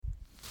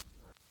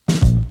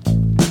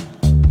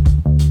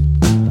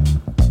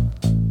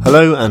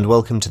Hello and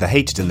welcome to The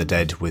Hated and the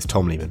Dead with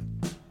Tom Lehman.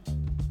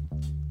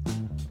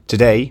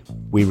 Today,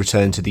 we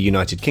return to the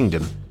United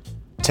Kingdom,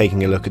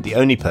 taking a look at the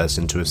only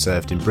person to have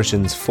served in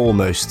Britain's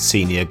foremost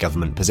senior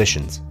government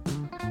positions.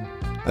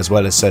 As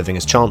well as serving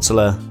as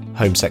Chancellor,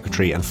 Home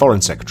Secretary and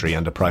Foreign Secretary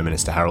under Prime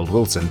Minister Harold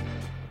Wilson,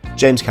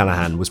 James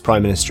Callaghan was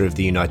Prime Minister of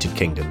the United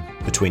Kingdom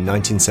between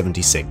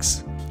 1976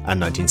 and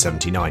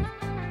 1979.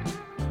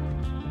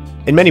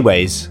 In many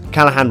ways,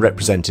 Callaghan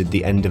represented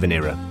the end of an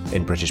era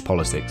in British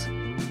politics.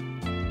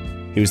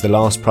 He was the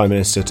last Prime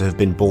Minister to have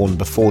been born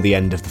before the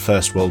end of the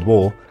First World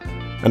War,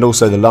 and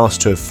also the last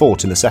to have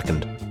fought in the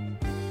Second.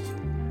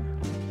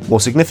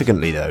 More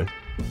significantly, though,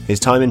 his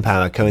time in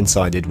power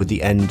coincided with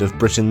the end of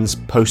Britain's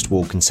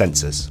post-war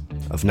consensus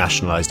of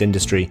nationalised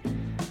industry,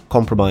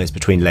 compromise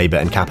between labour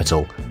and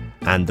capital,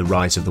 and the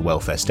rise of the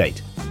welfare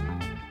state.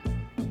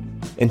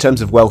 In terms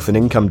of wealth and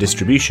income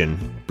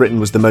distribution, Britain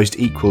was the most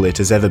equal it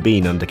has ever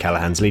been under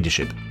Callaghan's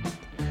leadership.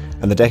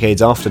 And the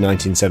decades after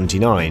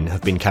 1979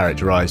 have been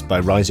characterised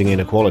by rising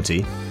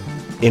inequality,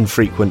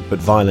 infrequent but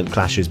violent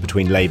clashes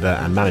between labour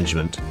and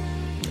management,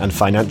 and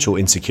financial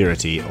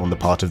insecurity on the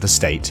part of the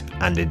state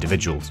and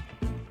individuals.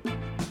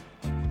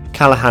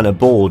 Callaghan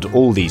abhorred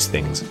all these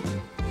things,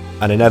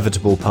 an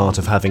inevitable part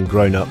of having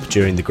grown up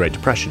during the Great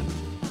Depression.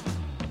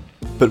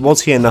 But was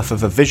he enough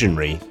of a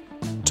visionary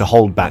to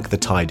hold back the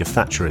tide of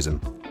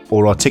Thatcherism,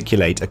 or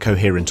articulate a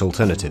coherent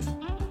alternative?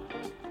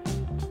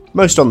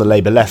 Most on the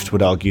Labour left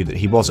would argue that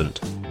he wasn't,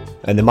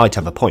 and they might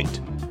have a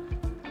point.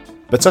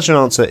 But such an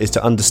answer is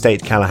to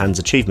understate Callaghan's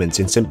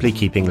achievements in simply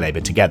keeping Labour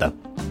together,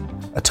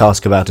 a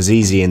task about as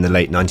easy in the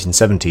late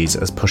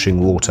 1970s as pushing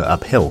water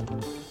uphill,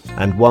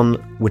 and one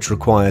which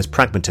requires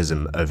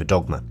pragmatism over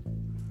dogma.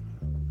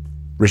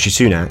 Rishi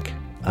Sunak,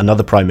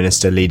 another Prime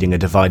Minister leading a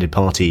divided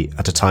party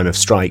at a time of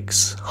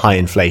strikes, high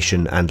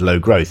inflation and low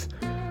growth,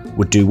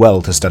 would do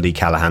well to study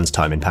Callaghan's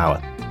time in power.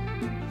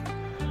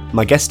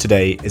 My guest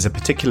today is a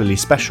particularly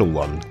special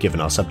one given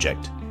our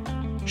subject.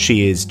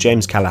 She is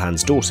James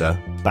Callaghan's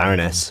daughter,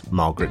 Baroness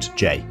Margaret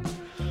Jay.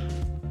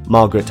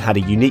 Margaret had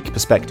a unique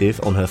perspective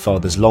on her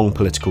father's long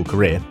political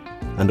career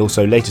and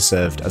also later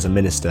served as a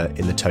minister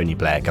in the Tony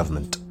Blair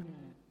government.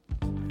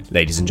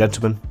 Ladies and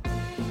gentlemen,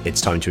 it's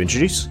time to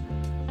introduce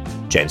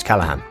James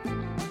Callaghan.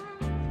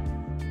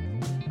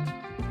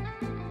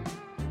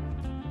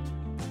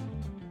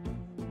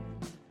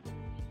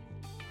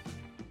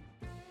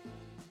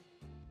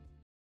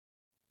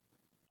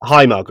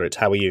 Hi Margaret,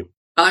 how are you?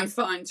 I'm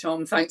fine,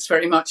 Tom. Thanks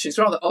very much. It's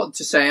rather odd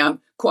to say I'm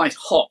quite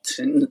hot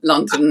in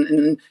London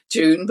in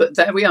June, but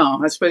there we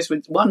are. I suppose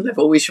with one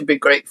level we should be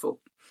grateful.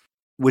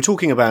 We're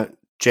talking about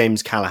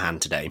James Callaghan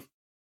today.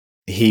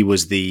 He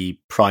was the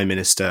Prime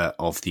Minister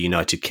of the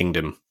United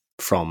Kingdom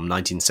from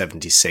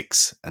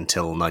 1976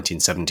 until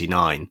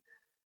 1979.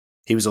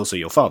 He was also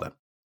your father.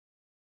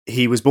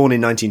 He was born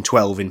in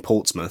 1912 in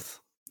Portsmouth.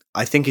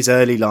 I think his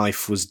early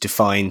life was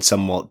defined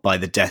somewhat by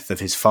the death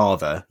of his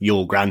father,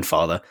 your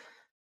grandfather,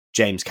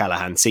 James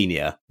Callaghan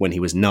Sr., when he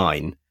was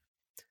 9,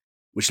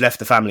 which left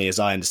the family, as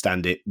I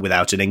understand it,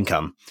 without an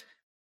income.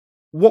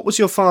 What was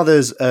your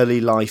father's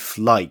early life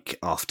like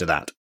after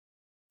that?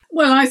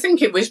 Well, I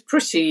think it was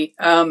pretty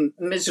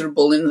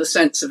miserable in the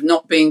sense of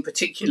not being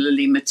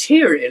particularly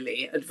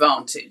materially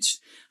advantaged.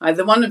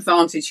 The one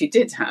advantage he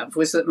did have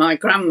was that my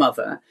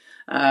grandmother,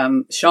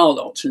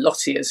 Charlotte,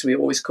 Lottie as we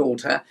always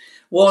called her,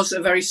 was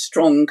a very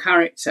strong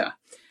character.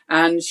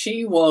 And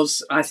she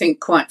was, I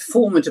think, quite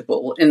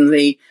formidable in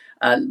the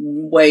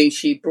way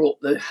she brought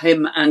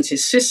him and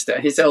his sister,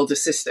 his elder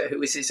sister, who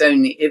was his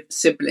only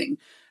sibling,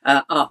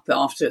 up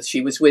after she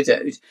was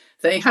widowed.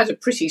 They had a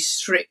pretty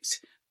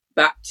strict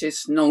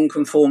Baptist,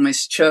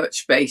 nonconformist,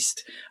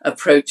 church-based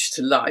approach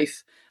to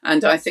life.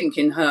 And I think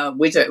in her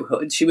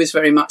widowhood, she was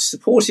very much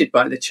supported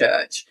by the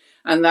church.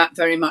 And that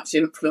very much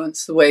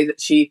influenced the way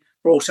that she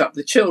brought up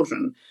the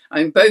children.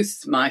 I mean,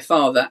 both my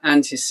father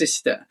and his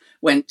sister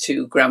went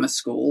to grammar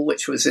school,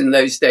 which was in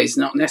those days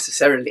not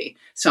necessarily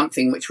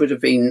something which would have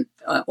been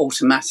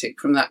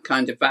automatic from that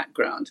kind of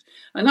background.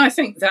 And I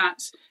think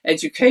that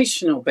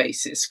educational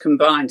basis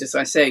combined, as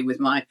I say,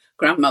 with my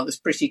grandmother's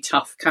pretty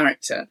tough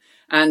character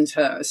and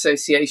her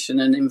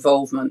association and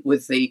involvement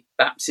with the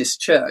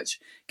Baptist church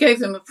gave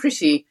them a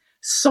pretty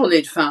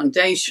solid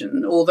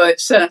foundation, although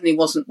it certainly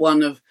wasn't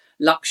one of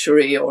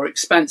luxury or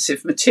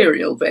expensive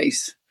material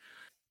base.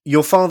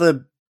 Your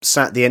father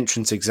sat the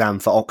entrance exam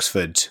for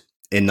Oxford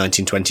in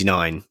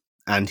 1929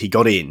 and he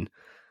got in,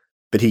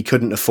 but he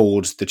couldn't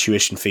afford the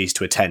tuition fees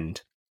to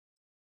attend.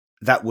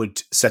 That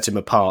would set him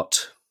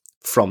apart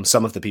from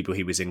some of the people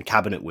he was in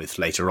cabinet with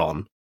later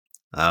on.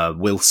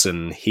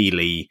 Wilson,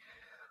 Healy,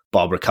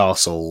 Barbara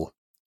Castle,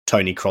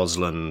 Tony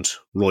Crosland,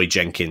 Roy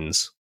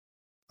Jenkins.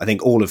 I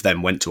think all of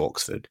them went to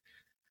Oxford.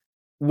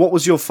 What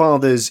was your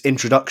father's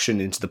introduction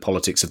into the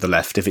politics of the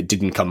left if it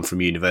didn't come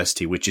from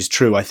university, which is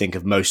true, I think,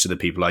 of most of the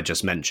people I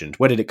just mentioned?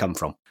 Where did it come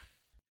from?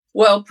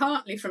 Well,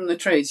 partly from the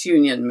trades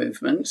union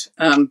movement,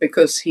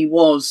 because he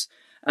was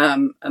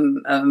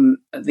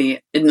the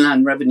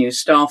Inland Revenue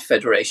Staff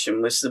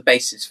Federation was the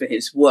basis for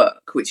his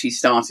work, which he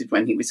started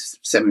when he was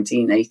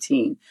 17,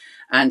 18,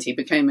 and he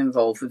became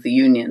involved with the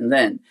union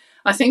then.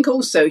 I think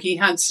also he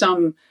had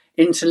some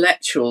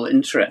intellectual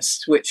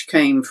interest, which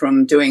came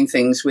from doing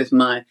things with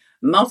my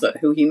mother,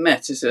 who he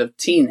met as a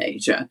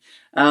teenager.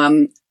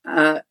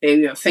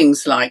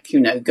 Things like,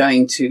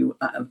 going to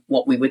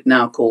what we would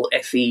now call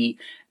FE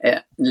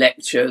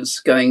lectures,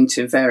 going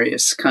to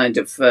various kind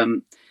of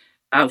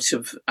out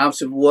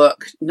of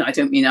work. No, I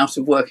don't mean out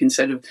of work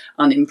instead of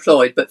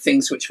unemployed, but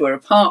things which were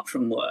apart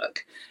from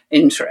work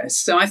interests.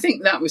 So I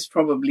think that was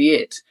probably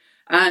it.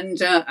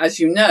 And as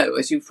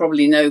you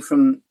probably know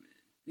from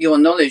your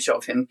knowledge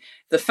of him,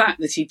 the fact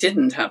that he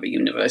didn't have a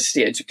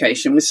university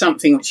education was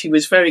something which he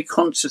was very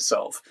conscious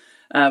of,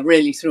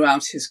 really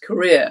throughout his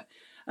career.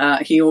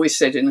 He always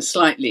said in a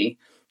slightly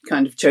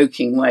kind of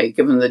joking way,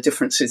 given the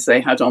differences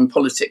they had on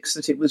politics,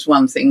 that it was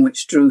one thing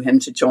which drew him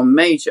to John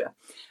Major,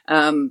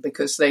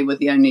 because they were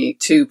the only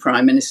two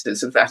prime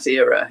ministers of that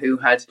era who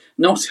had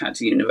not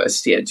had a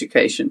university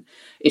education.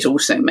 It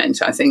also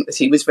meant, I think, that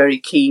he was very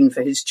keen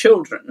for his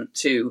children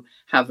to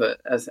have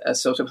a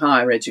sort of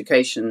higher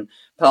education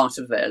part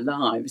of their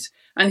lives.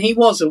 And he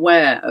was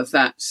aware of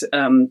that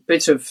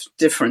bit of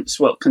difference,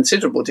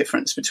 considerable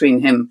difference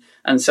between him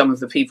and some of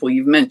the people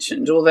you've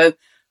mentioned, although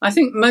I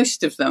think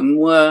most of them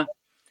were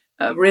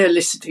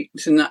realistic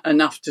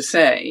enough to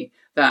say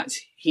that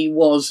he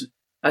was,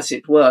 as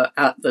it were,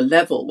 at the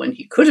level when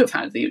he could have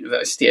had the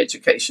university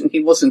education.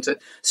 He wasn't a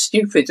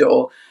stupid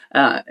or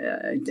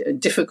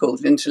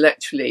difficult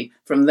intellectually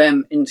from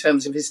them in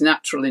terms of his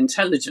natural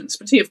intelligence,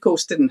 but he, of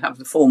course, didn't have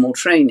the formal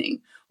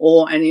training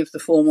or any of the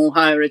formal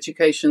higher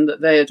education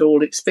that they had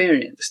all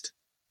experienced.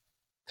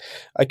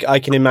 I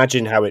can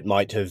imagine how it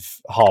might have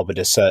harboured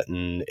a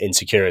certain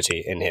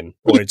insecurity in him,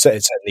 or it's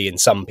certainly in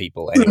some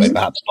people anyway,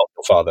 perhaps not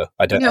your father.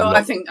 I don't know.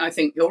 I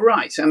think you're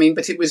right. I mean,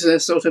 but it was a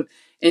sort of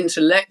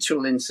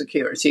intellectual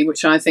insecurity,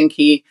 which I think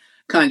he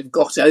kind of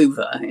got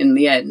over in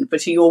the end,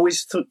 but he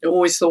always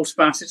thought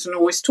about it and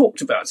always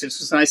talked about it.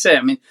 As I say,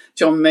 I mean,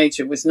 John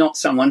Major was not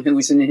someone who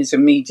was in his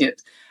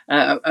immediate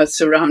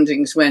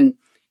surroundings when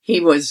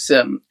he was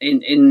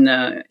in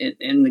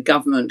the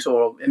government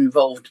or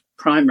involved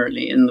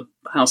primarily in the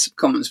House of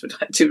Commons, but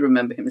I do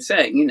remember him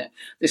saying,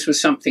 this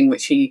was something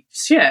which he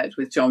shared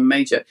with John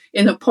Major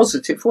in a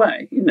positive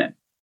way,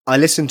 I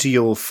listened to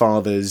your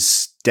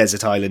father's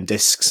Desert Island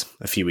Discs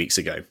a few weeks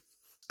ago,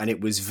 and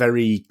it was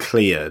very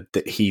clear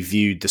that he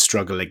viewed the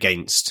struggle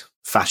against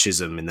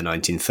fascism in the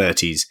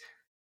 1930s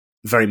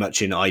very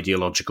much in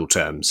ideological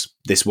terms.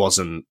 This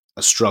wasn't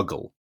a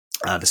struggle.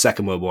 The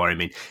Second World War,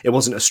 it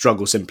wasn't a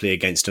struggle simply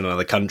against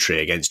another country,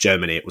 against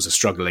Germany. It was a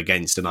struggle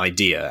against an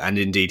idea. And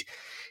indeed,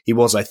 he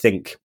was, I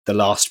think, the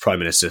last prime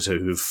minister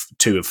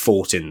to have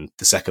fought in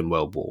the Second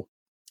World War.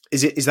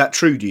 Is that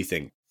true, do you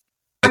think?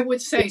 I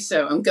would say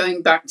so. And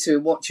going back to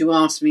what you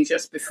asked me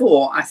just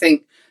before, I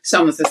think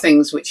some of the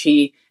things which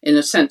he, in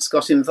a sense,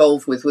 got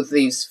involved with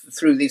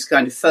through these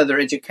kind of further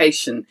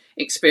education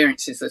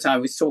experiences that I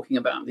was talking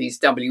about, these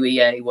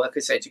WEA,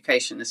 Workers'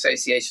 Education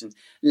Association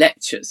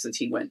lectures that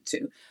he went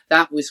to,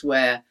 that was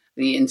where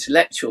the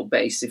intellectual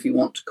base, if you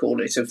want to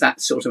call it, of that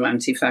sort of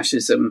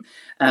anti-fascism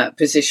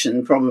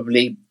position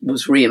probably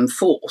was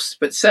reinforced.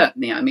 But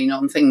certainly,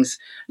 on things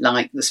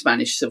like the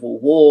Spanish Civil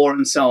War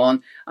and so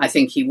on, I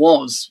think he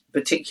was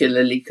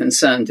particularly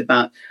concerned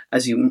about,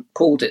 as you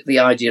called it, the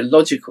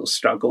ideological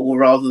struggle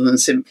rather than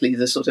simply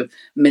the sort of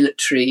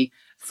military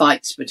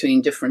fights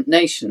between different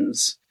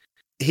nations.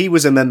 He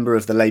was a member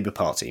of the Labour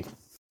Party,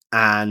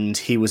 and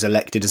he was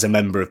elected as a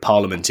Member of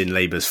Parliament in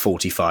Labour's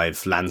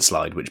 45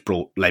 landslide, which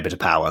brought Labour to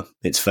power,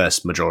 its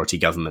first majority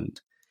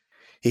government.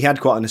 He had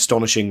quite an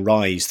astonishing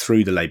rise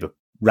through the Labour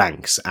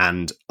ranks,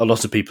 and a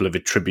lot of people have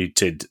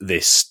attributed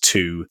this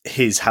to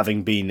his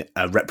having been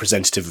a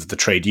representative of the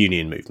trade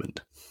union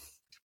movement.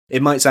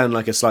 It might sound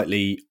like a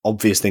slightly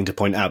obvious thing to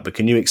point out, but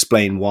can you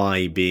explain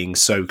why being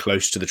so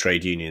close to the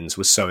trade unions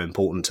was so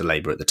important to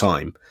Labour at the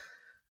time?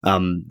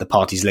 The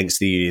party's links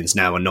to the unions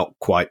now are not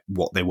quite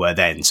what they were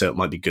then, so it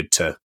might be good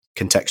to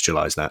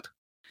contextualise that.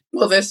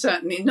 Well, they're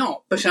certainly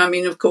not. But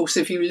of course,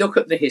 if you look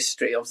at the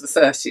history of the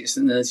 30s,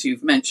 and as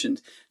you've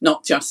mentioned,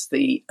 not just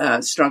the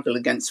struggle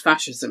against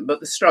fascism,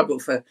 but the struggle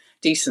for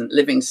decent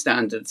living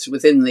standards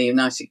within the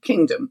United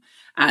Kingdom,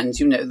 and,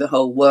 the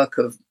whole work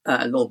of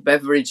Lord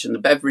Beveridge and the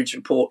Beveridge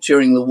Report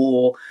during the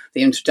war,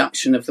 the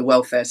introduction of the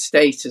welfare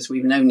state as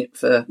we've known it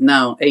for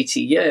now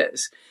 80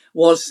 years,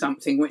 was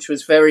something which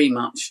was very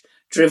much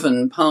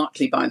driven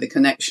partly by the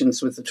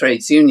connections with the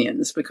trades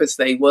unions, because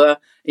they were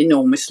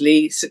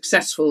enormously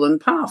successful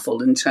and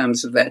powerful in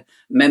terms of their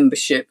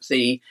membership,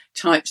 the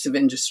types of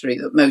industry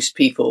that most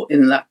people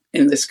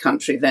in this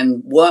country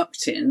then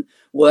worked in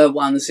were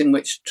ones in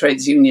which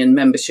trades union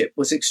membership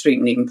was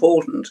extremely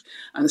important.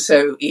 And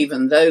so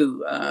even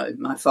though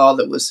my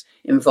father was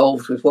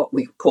involved with what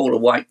we call a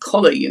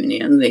white-collar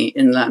union, the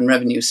Inland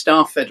Revenue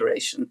Staff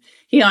Federation,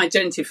 he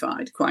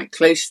identified quite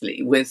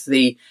closely with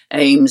the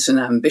aims and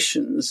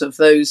ambitions of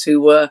those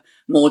who were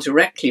more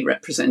directly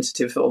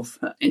representative of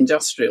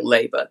industrial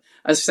labour,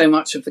 as so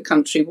much of the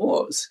country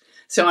was.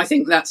 So I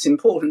think that's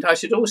important. I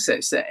should also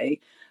say,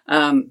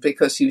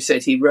 because you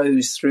said he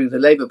rose through the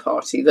Labour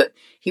Party, that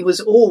he was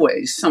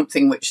always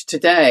something which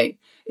today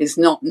is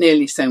not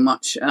nearly so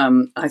much,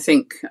 I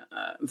think,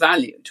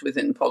 valued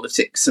within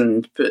politics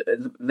and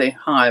the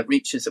higher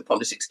reaches of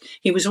politics.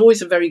 He was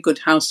always a very good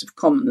House of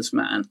Commons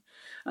man.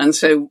 And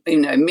so,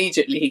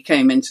 immediately he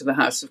came into the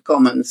House of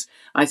Commons.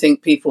 I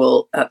think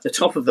people at the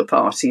top of the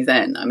party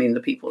then,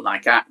 the people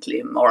like Attlee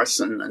and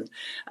Morrison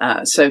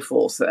and so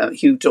forth,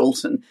 Hugh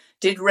Dalton,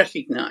 did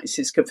recognise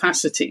his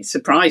capacity,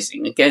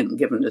 surprising, again,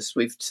 given, as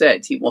we've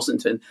said, he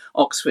wasn't an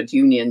Oxford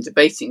Union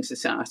Debating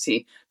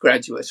Society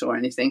graduate or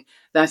anything,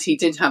 that he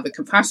did have a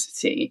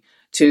capacity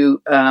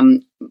to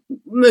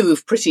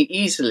move pretty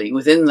easily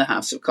within the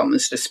House of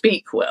Commons, to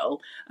speak well,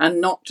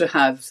 and not to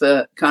have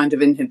the kind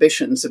of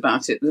inhibitions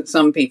about it that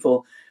some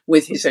people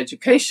with his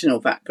educational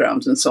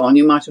background and so on,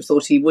 you might have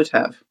thought he would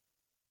have.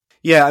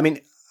 Yeah,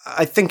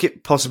 I think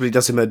it possibly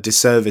does him a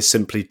disservice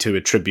simply to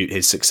attribute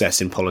his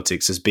success in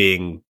politics as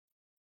being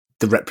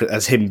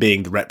him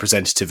being the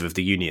representative of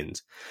the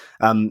unions.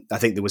 I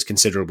think there was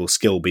considerable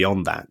skill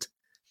beyond that.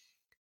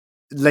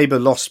 Labour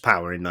lost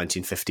power in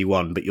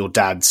 1951, but your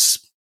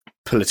dad's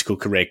political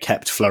career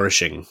kept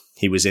flourishing.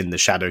 He was in the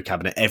shadow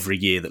cabinet every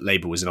year that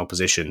Labour was in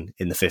opposition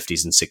in the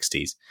 50s and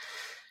 60s.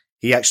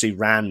 He actually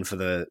ran for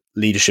the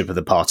leadership of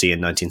the party in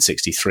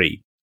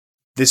 1963.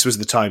 This was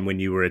the time when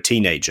you were a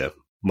teenager,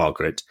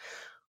 Margaret.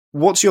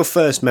 What's your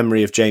first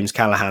memory of James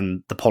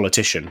Callaghan, the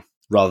politician,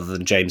 rather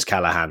than James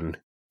Callaghan,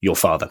 your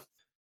father?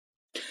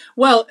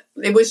 Well,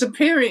 it was a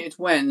period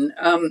when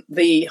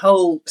the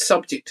whole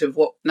subject of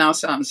what now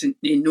sounds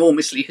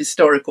enormously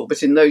historical,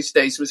 but in those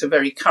days was a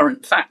very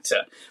current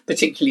factor,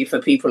 particularly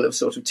for people of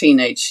sort of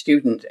teenage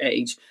student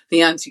age,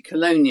 the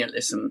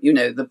anti-colonialism,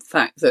 the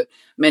fact that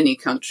many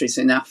countries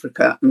in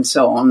Africa and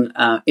so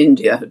on,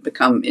 India had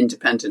become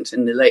independent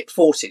in the late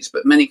 40s,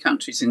 but many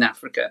countries in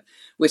Africa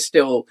were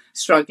still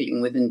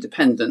struggling with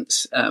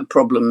independence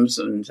problems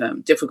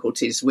and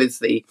difficulties with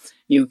the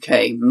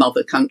UK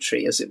mother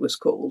country, as it was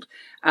called.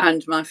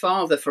 And my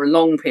father, for a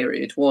long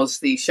period, was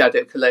the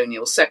shadow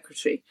colonial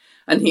secretary.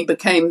 And he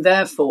became,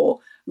 therefore,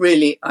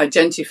 really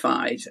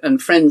identified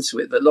and friends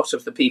with a lot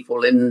of the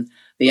people in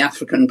the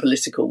African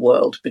political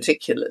world,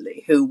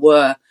 particularly, who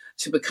were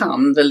to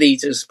become the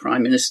leaders,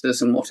 prime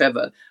ministers and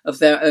whatever, of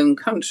their own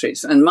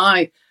countries. And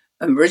my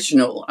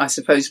original, I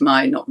suppose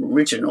my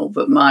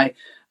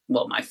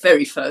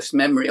very first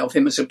memory of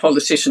him as a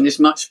politician is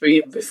much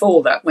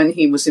before that, when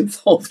he was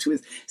involved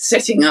with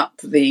setting up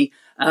the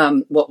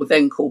what were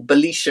then called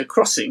Belisha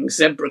crossings,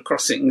 zebra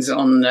crossings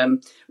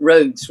on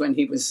roads, when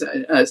he was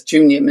as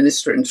junior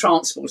minister in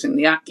transport in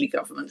the Attlee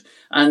government.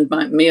 And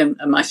me and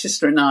my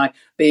sister and I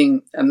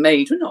being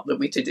made, not that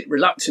we did it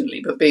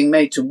reluctantly, but being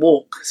made to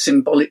walk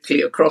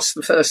symbolically across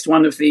the first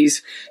one of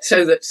these,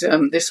 so that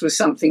this was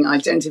something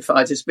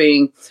identified as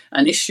being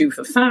an issue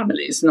for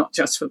families, not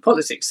just for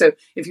politics. So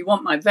if you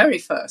want my very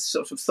first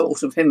sort of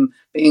thought of him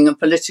being a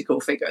political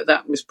figure,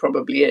 that was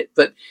probably it.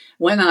 But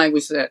when I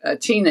was a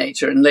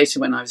teenager, and later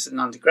when I was an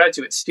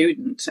undergraduate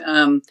student,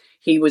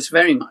 he was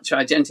very much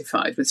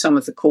identified with some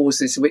of the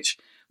causes which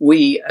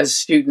we as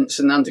students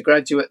and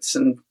undergraduates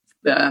and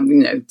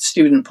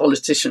student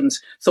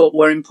politicians thought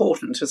were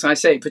important, as I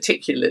say,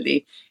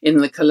 particularly in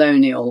the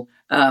colonial,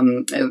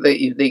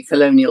 the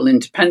colonial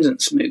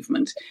independence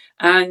movement.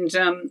 And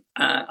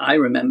I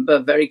remember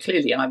very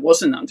clearly, I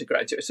was an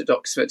undergraduate at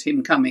Oxford,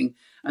 him coming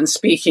and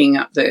speaking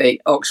at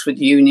the Oxford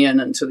Union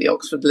and to the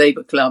Oxford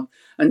Labour Club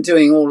and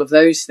doing all of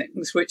those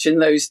things, which in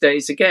those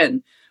days,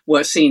 again,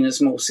 were seen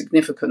as more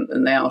significant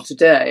than they are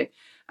today.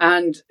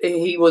 And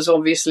he was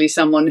obviously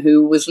someone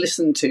who was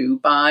listened to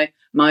by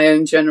my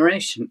own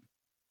generation.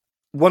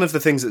 One of the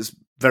things that's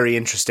very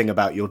interesting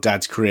about your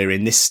dad's career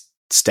in this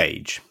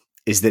stage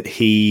is that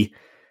he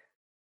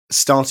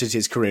started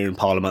his career in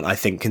Parliament, I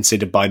think,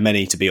 considered by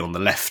many to be on the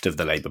left of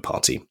the Labour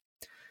Party.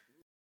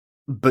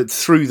 But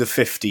through the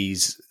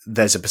 50s,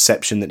 there's a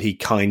perception that he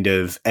kind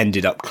of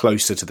ended up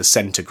closer to the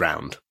centre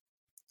ground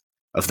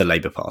of the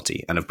Labour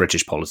Party and of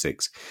British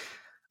politics.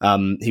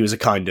 He was a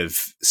kind of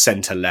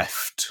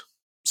centre-left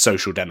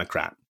social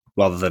democrat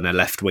rather than a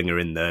left-winger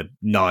in the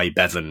Nye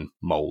Bevan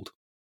mould,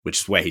 which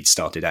is where he'd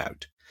started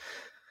out.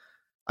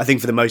 I think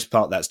for the most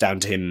part that's down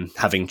to him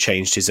having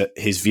changed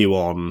his view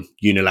on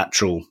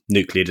unilateral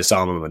nuclear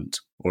disarmament,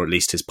 or at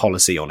least his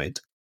policy on it.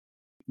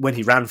 When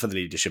he ran for the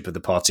leadership of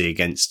the party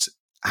against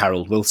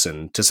Harold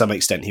Wilson, to some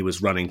extent he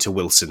was running to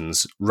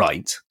Wilson's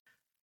right.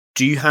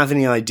 Do you have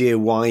any idea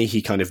why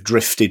he kind of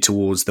drifted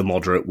towards the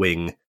moderate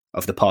wing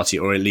of the party,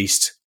 or at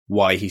least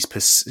why he's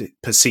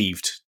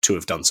perceived to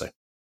have done so?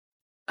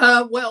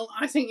 Well,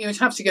 I think you would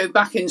have to go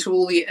back into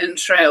all the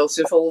entrails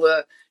of all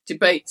the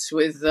debates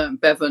with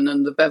Bevan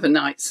and the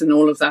Bevanites and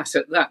all of that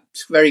at that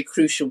very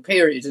crucial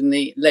period in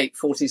the late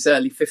 40s,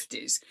 early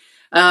 50s.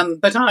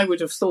 But I would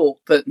have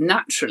thought that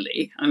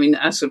naturally, I mean,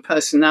 as a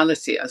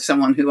personality, as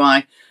someone who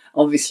I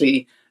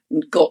obviously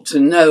got to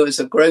know as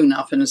a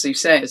grown-up and, as you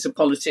say, as a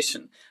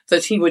politician,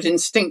 that he would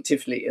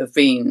instinctively have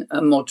been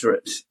a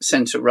moderate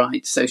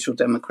centre-right social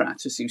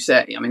democrat, as you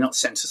say. I mean, not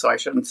centre, sorry, I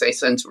shouldn't say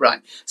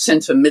centre-right,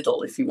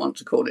 centre-middle, if you want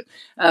to call it.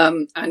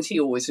 And he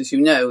always, as you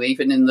know,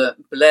 even in the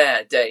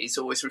Blair days,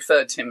 always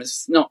referred to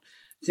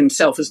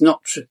himself as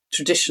not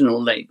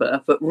traditional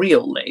Labour, but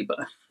real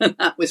Labour. And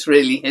that was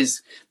really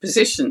his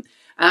position.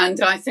 And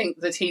I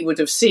think that he would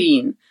have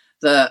seen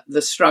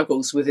the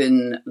struggles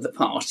within the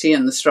party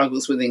and the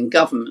struggles within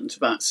government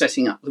about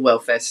setting up the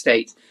welfare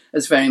state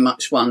as very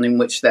much one in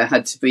which there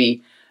had to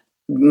be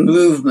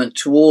movement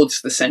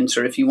towards the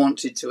centre if you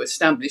wanted to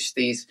establish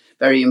these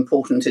very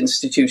important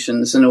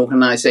institutions and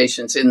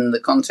organisations in the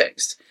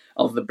context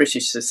of the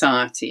British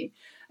society.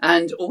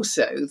 And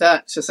also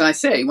that, as I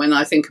say, when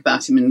I think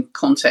about him in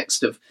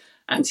context of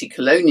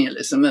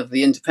anti-colonialism, of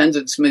the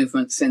independence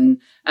movements in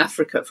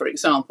Africa, for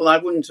example, I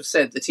wouldn't have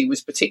said that he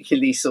was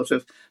particularly sort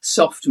of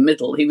soft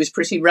middle. He was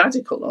pretty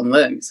radical on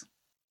those.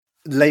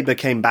 Labour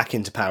came back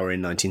into power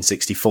in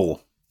 1964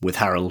 with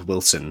Harold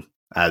Wilson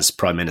as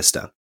Prime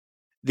Minister.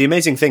 The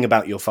amazing thing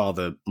about your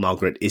father,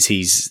 Margaret, is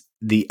he's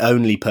the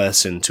only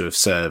person to have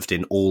served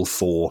in all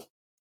four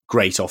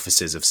great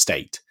offices of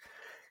state.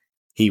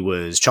 He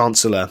was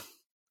Chancellor,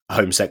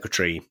 Home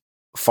Secretary,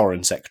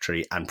 Foreign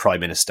Secretary and Prime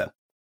Minister,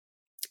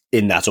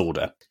 in that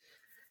order.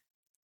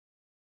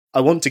 I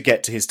want to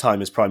get to his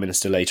time as Prime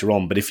Minister later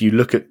on, but if you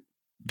look at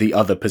the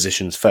other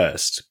positions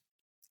first,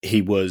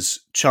 he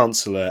was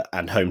Chancellor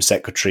and Home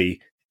Secretary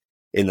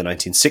in the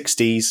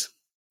 1960s,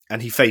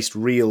 and he faced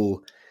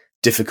real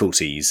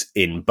difficulties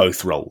in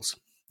both roles.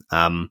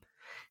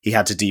 He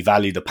had to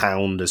devalue the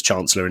pound as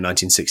Chancellor in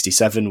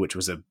 1967, which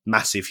was a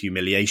massive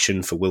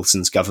humiliation for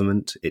Wilson's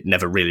government. It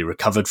never really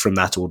recovered from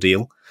that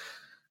ordeal.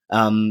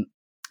 And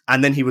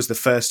then he was the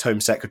first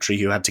Home Secretary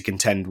who had to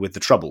contend with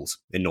the Troubles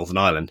in Northern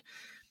Ireland.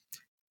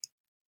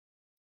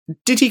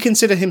 Did he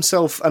consider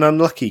himself an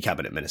unlucky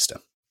cabinet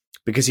minister?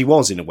 Because he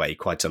was, in a way,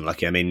 quite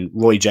unlucky. I mean,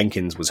 Roy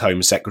Jenkins was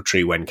Home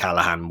Secretary when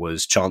Callaghan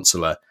was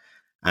Chancellor,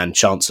 and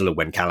Chancellor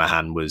when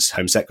Callaghan was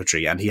Home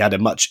Secretary, and he had a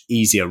much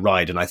easier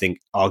ride, and I think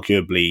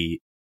arguably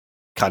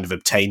kind of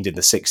obtained in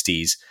the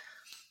 60s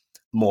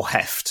more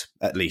heft,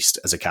 at least,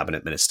 as a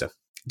cabinet minister.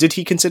 Did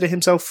he consider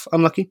himself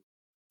unlucky?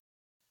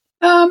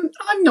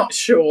 I'm not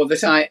sure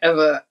that I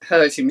ever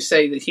heard him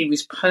say that he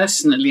was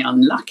personally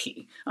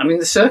unlucky. I mean,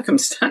 the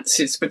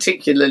circumstances,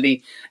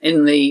 particularly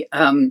in the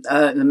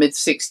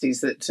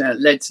mid-60s that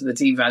led to the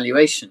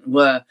devaluation,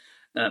 were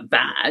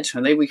bad,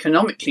 and they were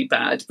economically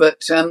bad,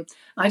 but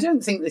I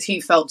don't think that he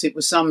felt it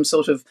was some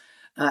sort of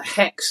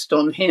hexed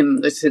on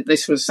him, that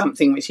this was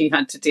something which he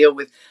had to deal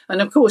with.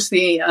 And of course,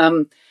 the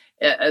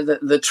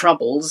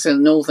Troubles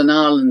in Northern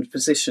Ireland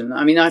position,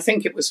 I mean, I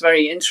think it was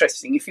very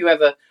interesting.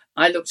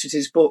 I looked at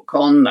his book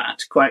on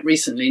that quite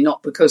recently,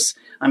 not because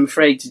I'm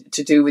afraid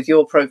to do with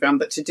your programme,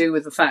 but to do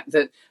with the fact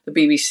that the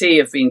BBC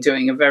have been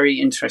doing a very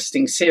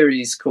interesting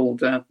series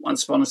called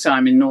Once Upon a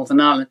Time in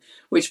Northern Ireland,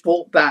 which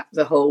brought back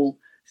the whole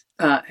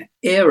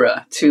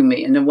era to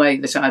me in a way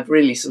that I'd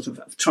really sort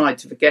of tried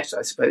to forget,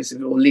 I suppose, or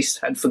at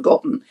least had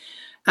forgotten.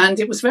 And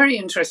it was very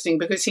interesting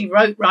because he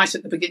wrote right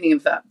at the beginning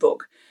of that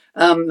book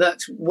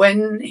that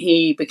when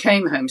he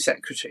became Home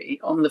Secretary,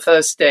 on the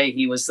first day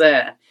he was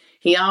there,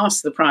 he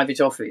asked the private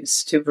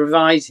office to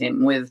provide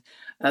him with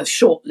a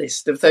short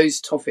list of those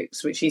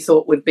topics which he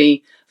thought would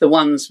be the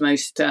ones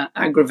most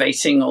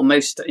aggravating or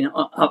most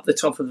up the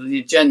top of the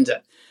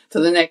agenda for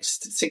the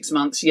next 6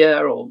 months,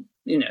 year, or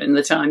in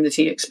the time that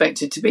he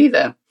expected to be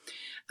there.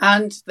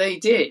 And they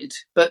did,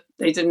 but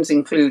they didn't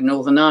include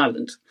Northern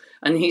Ireland.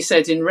 And he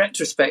said, in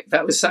retrospect,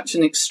 that was such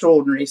an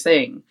extraordinary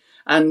thing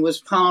and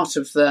was part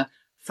of the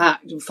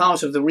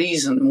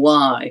reason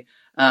why,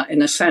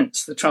 in a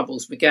sense, the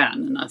Troubles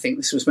began. And I think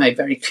this was made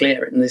very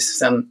clear in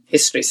this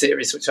history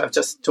series, which I've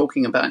just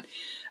talking about,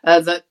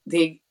 that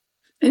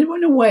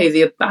in a way,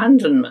 the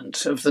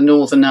abandonment of the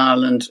Northern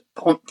Ireland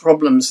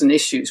problems and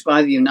issues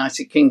by the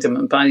United Kingdom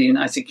and by the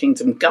United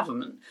Kingdom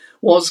government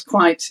was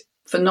quite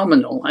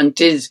phenomenal and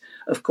did,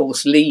 of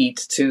course, lead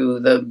to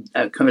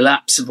the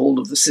collapse of all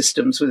of the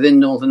systems within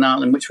Northern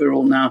Ireland, which we're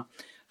all now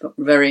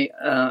very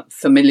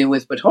familiar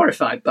with but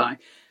horrified by.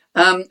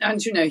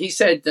 And, he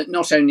said that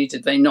not only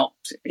did they not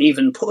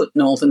even put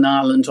Northern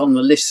Ireland on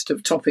the list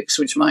of topics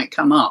which might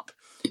come up,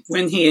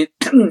 when he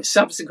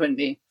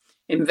subsequently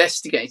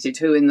investigated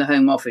who in the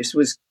Home Office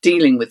was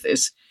dealing with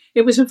this,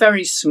 it was a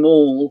very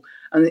small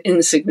and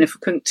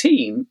insignificant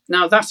team.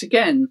 Now, that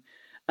again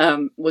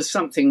was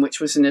something which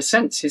was, in a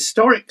sense,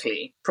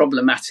 historically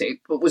problematic,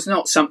 but was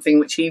not something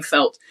which he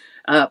felt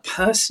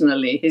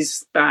personally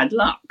his bad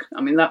luck.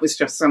 I mean, that was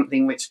just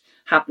something which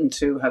happened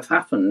to have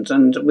happened,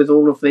 and with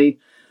all of the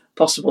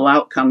possible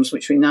outcomes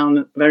which we now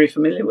are very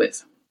familiar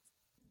with.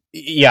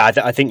 Yeah,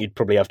 I think you'd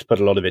probably have to put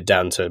a lot of it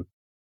down to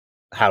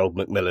Harold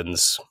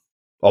Macmillan's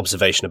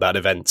observation about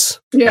events.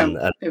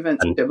 Yeah,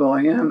 events, boy,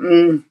 yeah.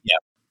 Yeah.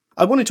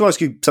 I wanted to ask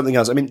you something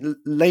else. I mean,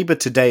 Labour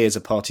today is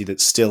a party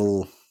that's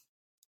still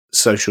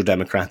social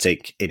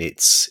democratic in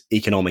its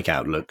economic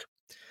outlook,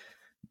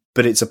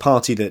 but it's a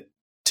party that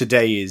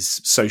today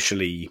is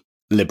socially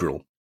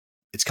liberal.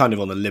 It's kind of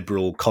on the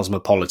liberal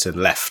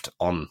cosmopolitan left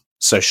on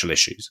social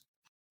issues.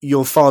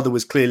 Your father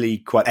was clearly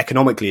quite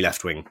economically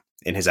left-wing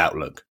in his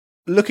outlook.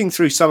 Looking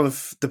through some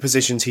of the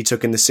positions he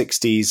took in the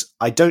 60s,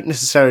 I don't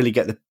necessarily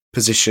get the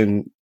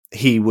position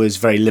he was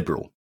very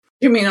liberal.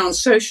 You mean on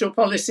social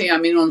policy? I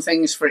mean on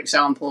things, for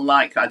example,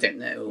 like, I don't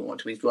know, what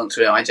do we want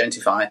to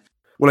identify?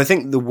 Well, I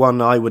think the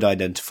one I would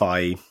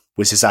identify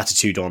was his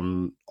attitude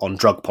on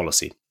drug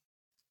policy.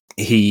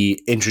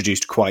 He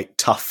introduced quite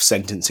tough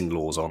sentencing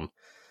laws on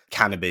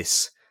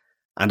cannabis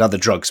and other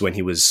drugs when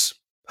he was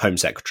Home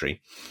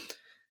Secretary.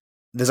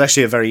 There's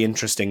actually a very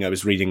interesting, I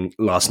was reading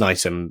last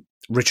night,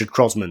 Richard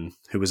Crosman,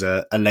 who was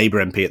a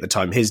Labour MP at the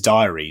time, his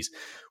diaries,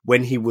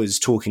 when he was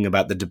talking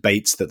about the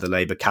debates that the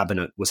Labour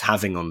cabinet was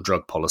having on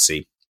drug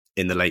policy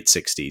in the late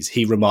 60s,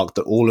 he remarked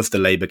that all of the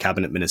Labour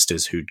cabinet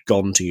ministers who'd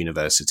gone to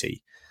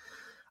university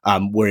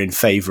were in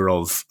favour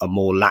of a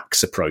more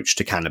lax approach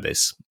to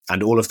cannabis,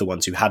 and all of the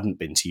ones who hadn't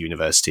been to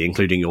university,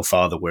 including your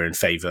father, were in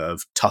favour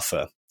of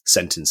tougher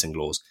sentencing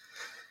laws.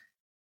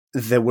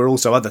 There were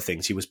also other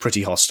things. He was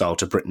pretty hostile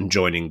to Britain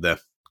joining the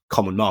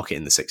common market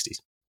in the 60s.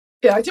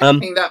 Yeah, I don't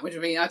think that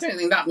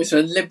was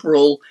a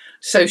liberal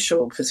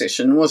social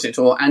position, was it,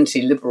 or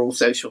anti-liberal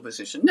social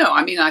position? No,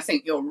 I mean, I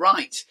think you're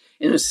right,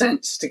 in a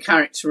sense, to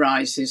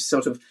characterise his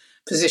sort of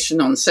position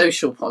on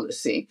social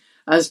policy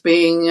as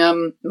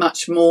being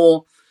much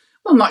more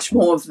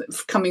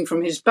of coming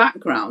from his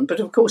background.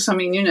 But of course, I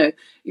mean,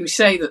 you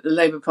say that the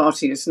Labour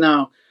Party is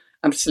now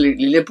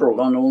absolutely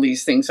liberal on all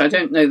these things. I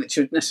don't know that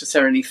you would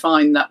necessarily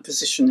find that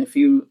position if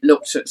you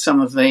looked at some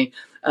of the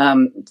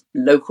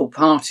local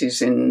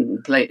parties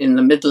in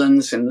the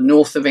Midlands, in the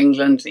north of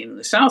England, in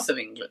the south of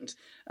England.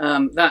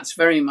 That's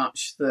very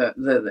much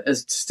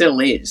still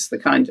is the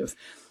kind of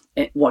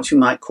what you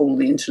might call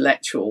the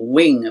intellectual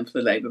wing of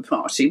the Labour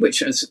Party,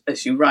 which,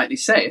 as you rightly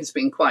say, has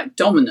been quite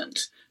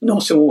dominant.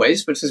 Not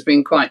always, but has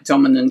been quite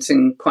dominant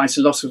in quite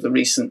a lot of the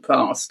recent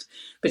past.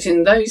 But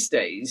in those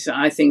days,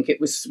 I think it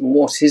was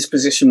what his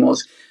position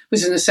was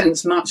in a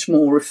sense much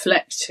more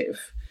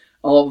reflective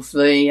of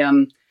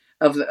the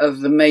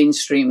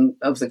mainstream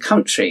of the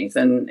country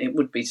than it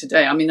would be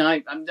today. I mean,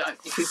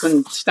 if you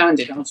can stand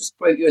it, I'll just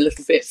quote you a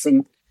little bit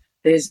from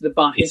his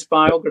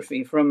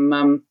biography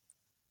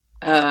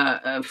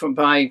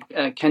by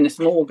Kenneth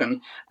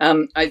Morgan.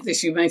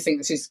 You may think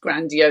this is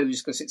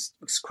grandiose because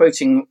it's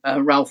quoting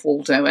Ralph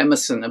Waldo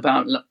Emerson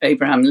about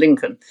Abraham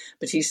Lincoln,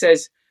 but he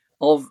says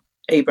of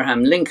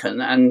Abraham Lincoln,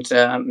 and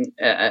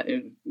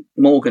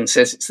Morgan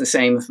says it's the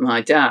same of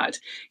my dad.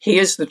 He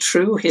is the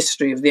true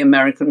history of the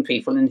American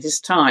people in his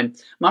time.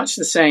 Much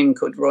the same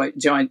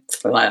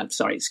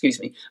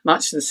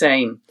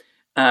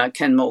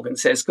Ken Morgan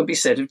says, could be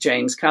said of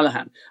James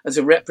Callaghan as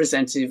a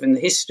representative in the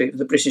history of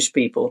the British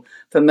people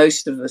for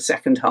most of the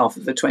second half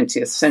of the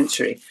 20th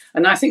century.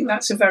 And I think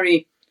that's a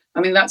very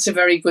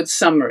good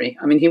summary.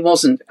 I mean, he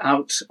wasn't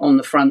out on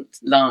the front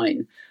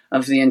line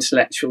of the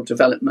intellectual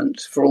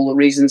development for all the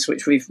reasons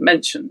which we've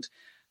mentioned.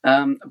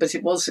 But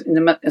it was,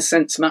 in a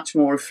sense, much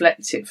more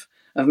reflective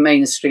of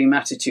mainstream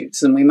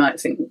attitudes than we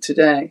might think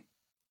today.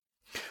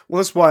 Well,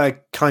 that's why I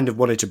kind of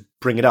wanted to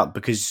bring it up,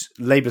 because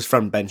Labour's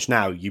front bench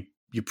now, you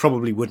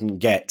probably wouldn't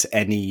get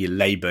any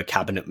Labour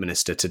cabinet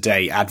minister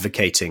today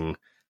advocating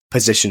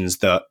positions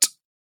that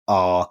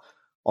are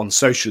on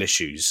social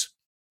issues,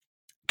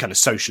 kind of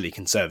socially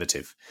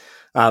conservative.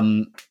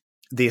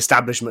 The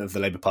establishment of the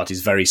Labour Party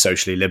is very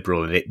socially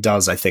liberal, and it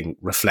does, I think,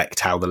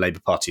 reflect how the Labour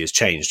Party has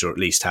changed, or at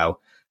least how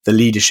the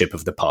leadership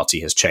of the party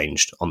has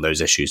changed on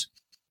those issues.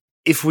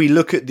 If we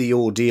look at the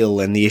ordeal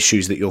and the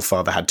issues that your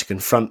father had to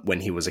confront when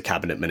he was a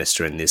cabinet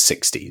minister in the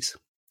 60s,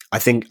 I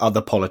think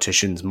other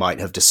politicians might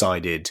have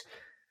decided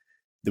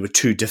they were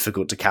too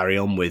difficult to carry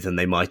on with, and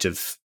they might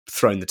have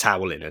thrown the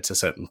towel in at a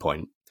certain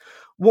point.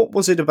 What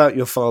was it about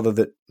your father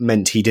that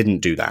meant he didn't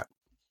do that?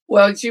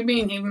 Well, do you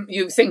mean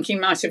you think he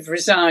might have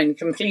resigned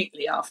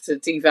completely after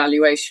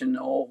devaluation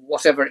or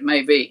whatever it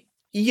may be?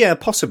 Yeah,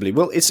 possibly.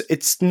 Well,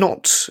 it's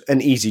not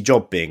an easy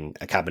job being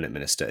a cabinet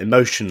minister.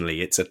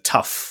 Emotionally, it's a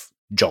tough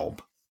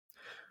job.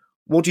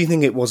 What do you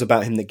think it was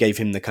about him that gave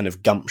him the kind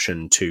of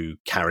gumption to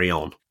carry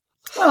on?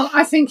 Well,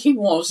 I think he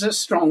was a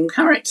strong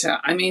character.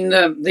 I mean,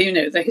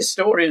 the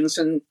historians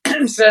and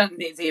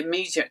certainly the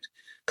immediate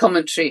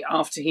commentary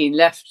after he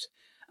left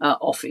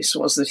office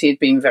was that he had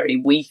been very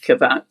weak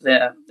about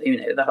the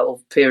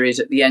whole period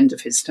at the end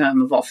of his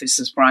term of office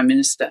as Prime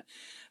Minister.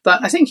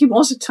 But I think he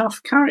was a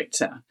tough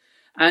character,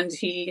 and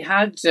he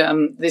had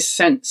this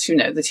sense,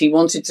 that he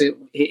wanted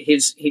to.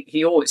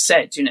 He always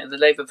said, the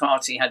Labour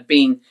Party had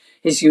been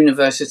his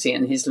university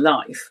and his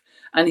life,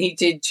 and he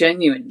did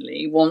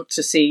genuinely want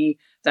to see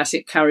that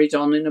it carried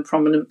on in a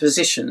prominent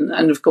position.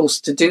 And of course,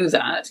 to do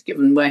that,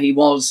 given where he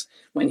was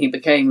when he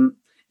became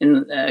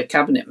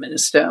cabinet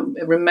minister,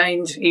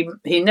 remained.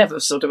 He never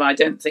sort of, I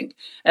don't think,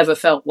 ever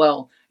felt,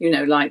 well,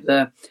 like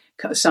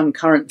some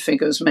current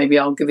figures, maybe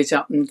I'll give it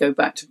up and go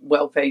back to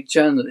well-paid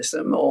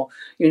journalism, or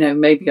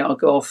maybe I'll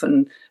go off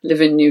and live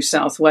in New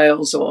South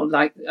Wales, or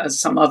like as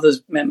some other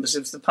members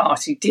of the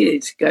party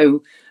did,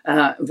 go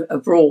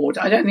abroad.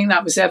 I don't think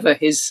that was ever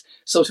his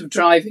sort of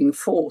driving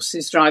force.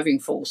 His driving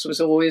force was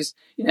always,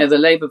 the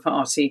Labour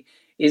Party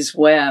is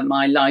where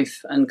my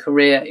life and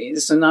career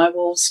is, and I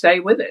will stay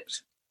with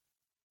it.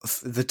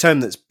 The term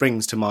that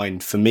springs to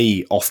mind for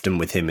me often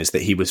with him is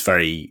that he was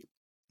very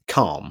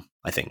calm,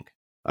 I think.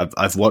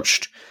 I've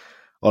watched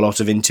a lot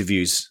of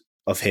interviews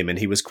of him, and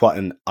he was quite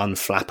an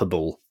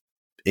unflappable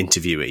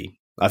interviewee.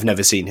 I've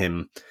never seen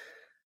him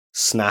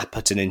snap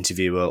at an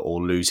interviewer or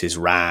lose his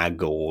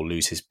rag or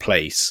lose his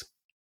place.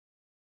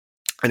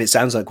 And it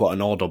sounds like quite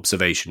an odd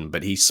observation,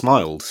 but he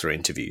smiled through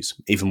interviews,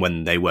 even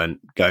when they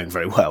weren't going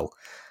very well.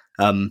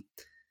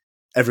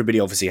 Everybody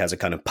obviously has a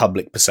kind of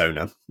public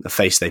persona, a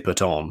face they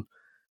put on.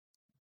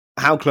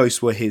 How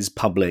close were his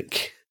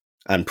public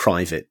and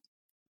private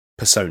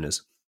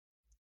personas?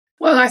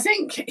 Well, I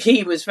think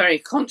he was very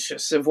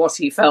conscious of what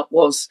he felt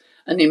was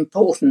an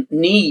important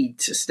need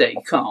to stay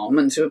calm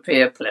and to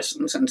appear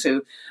pleasant and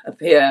to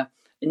appear,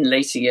 in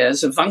later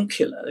years,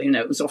 avuncular.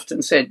 It was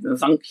often said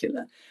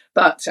avuncular.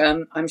 But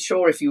I'm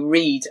sure if you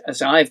read,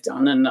 as I've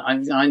done, and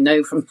I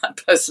know from my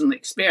personal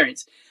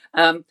experience,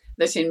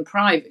 that in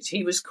private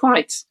he was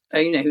quite,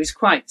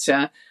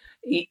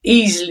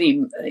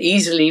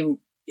 easily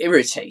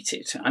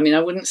irritated. I mean,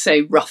 I wouldn't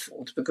say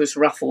ruffled, because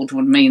ruffled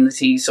would mean that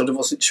he sort of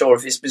wasn't sure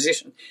of his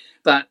position,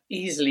 but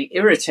easily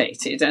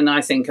irritated. And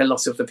I think a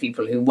lot of the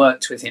people who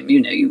worked with him,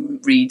 you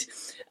read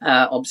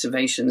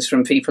observations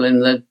from people in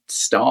the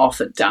staff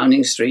at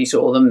Downing Street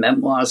or the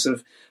memoirs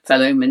of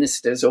fellow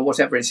ministers or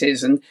whatever it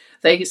is, and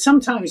they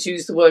sometimes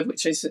use the word,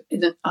 which is,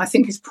 I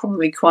think, is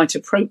probably quite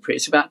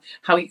appropriate, about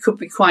how he could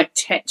be quite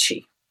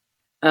tetchy.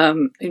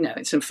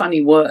 It's a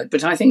funny word,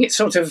 but I think it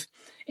sort of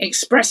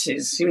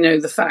expresses,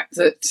 the fact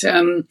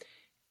that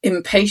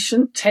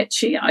impatient,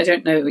 tetchy, I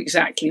don't know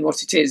exactly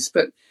what it is,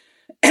 but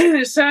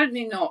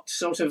certainly not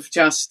sort of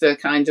just a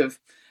kind of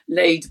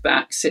laid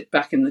back, sit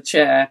back in the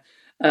chair,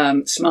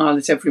 smile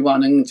at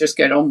everyone and just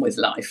get on with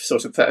life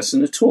sort of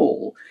person at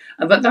all.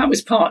 But that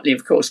was partly,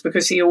 of course,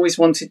 because he always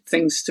wanted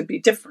things to be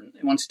different.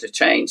 He wanted to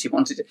change. He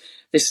wanted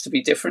this to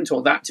be different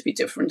or that to be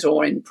different.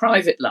 Or in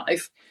private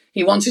life,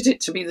 he wanted it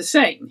to be the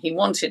same. He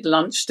wanted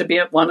lunch to be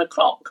at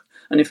 1:00.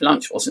 And if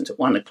lunch wasn't at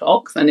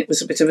 1:00, then it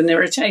was a bit of an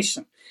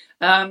irritation.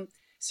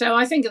 So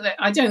I think that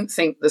I don't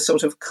think the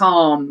sort of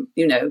calm,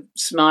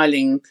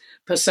 smiling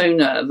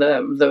persona,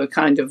 the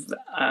kind of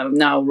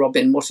now,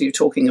 Robin, what are you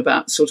talking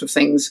about sort of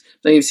things.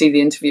 So you see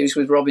the interviews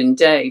with Robin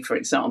Day, for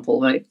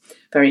example, a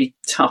very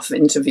tough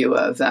interviewer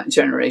of that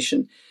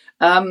generation.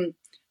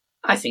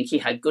 I think he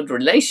had good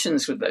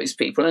relations with those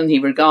people, and he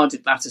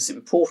regarded that as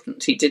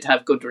important. He did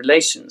have good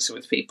relations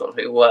with people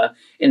who were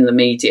in the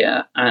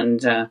media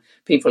and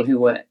people who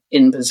were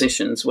in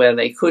positions where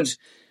they could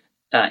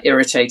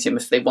irritate him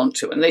if they want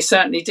to, and they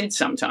certainly did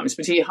sometimes.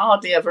 But he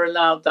hardly ever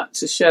allowed that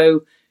to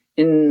show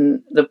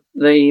in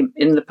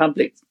the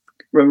public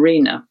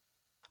arena.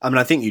 I mean,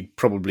 I think you'd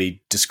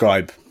probably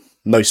describe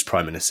most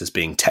prime ministers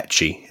being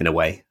tetchy in a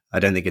way. I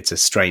don't think it's a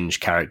strange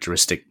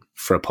characteristic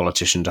for a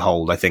politician to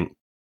hold. I think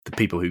the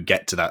people who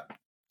get to that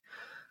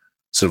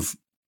sort of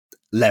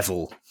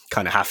level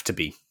kind of have to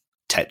be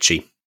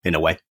tetchy in a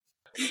way.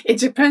 It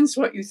depends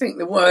what you think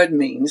the word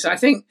means. I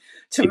think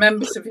to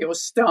members of your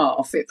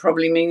staff, it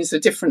probably means a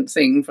different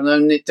thing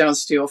than it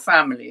does to your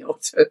family or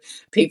to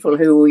people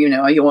who,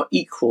 are your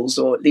equals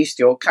or at least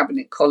your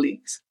cabinet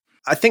colleagues.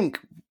 I think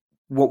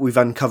what we've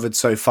uncovered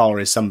so far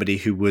is somebody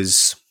who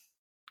was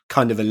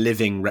kind of a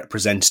living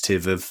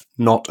representative of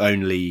not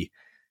only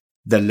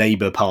the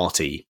Labour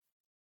Party,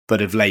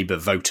 but of Labour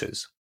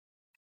voters.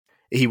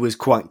 He was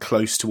quite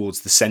close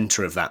towards the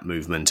centre of that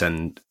movement,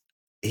 and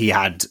he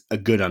had a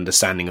good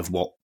understanding of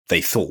what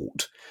they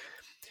thought.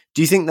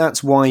 Do you think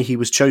that's why he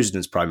was chosen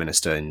as Prime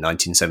Minister in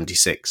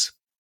 1976?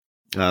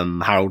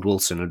 Harold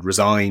Wilson had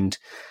resigned,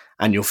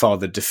 and your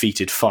father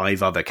defeated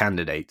 5 other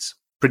candidates,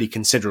 pretty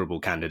considerable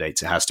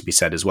candidates, it has to be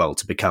said as well,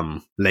 to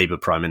become Labour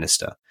Prime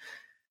Minister.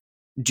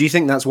 Do you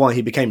think that's why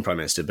he became Prime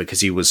Minister?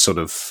 Because he was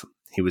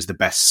the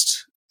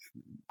best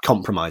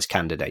compromise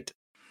candidate?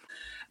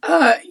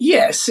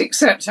 Yes,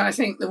 except I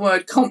think the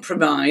word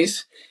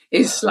compromise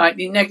is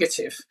slightly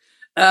negative.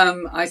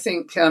 I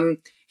think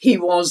he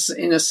was,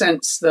 in a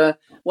sense,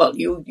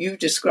 you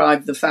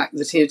described the fact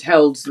that he had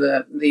held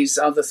these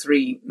other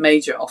 3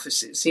 major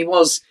offices. He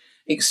was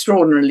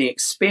extraordinarily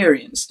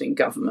experienced in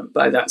government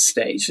by that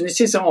stage. And it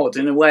is odd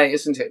in a way,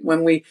 isn't it,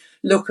 when we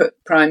look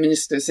at prime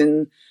ministers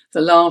in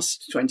the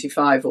last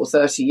 25 or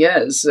 30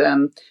 years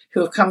who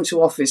have come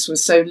to office with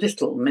so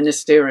little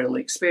ministerial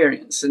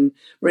experience and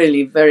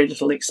really very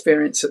little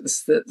experience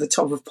at the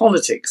top of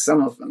politics,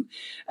 some of them.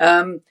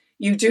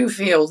 You do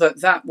feel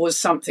that was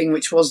something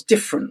which was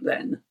different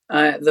then.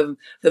 The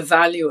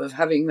value of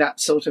having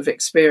that sort of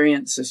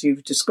experience, as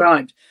you've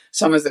described,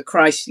 some of the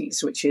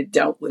crises which he had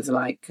dealt with,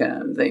 like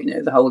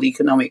the whole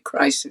economic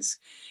crisis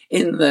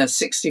in the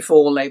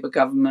 64 Labour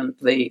government,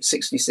 the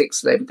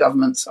 66 Labour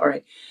government,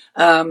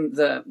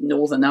 the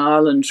Northern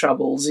Ireland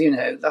troubles,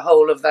 the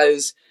whole of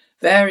those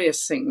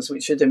various things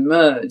which had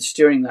emerged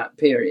during that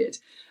period,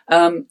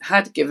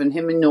 had given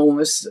him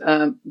enormous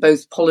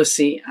both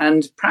policy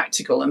and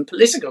practical and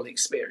political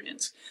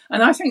experience.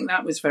 And I think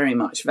that was very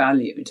much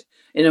valued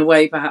in a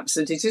way perhaps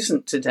that it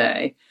isn't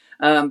today,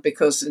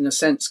 because in a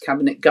sense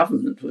cabinet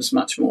government was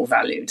much more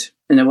valued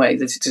in a way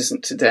that it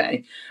isn't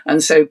today.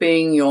 And so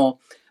being your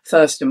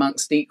first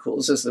amongst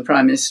equals, as the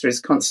Prime Minister is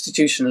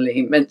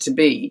constitutionally meant to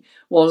be,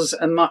 was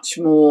a much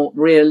more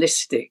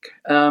realistic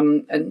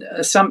an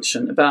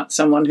assumption about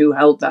someone who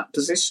held that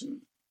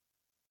position.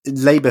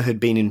 Labour had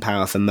been in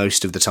power for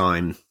most of the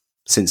time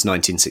since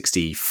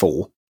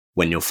 1964,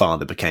 when your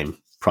father became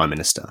Prime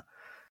Minister.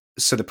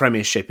 So the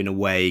premiership, in a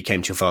way,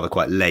 came to your father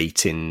quite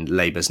late in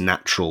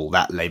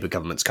that Labour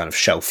government's kind of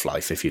shelf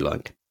life, if you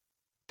like.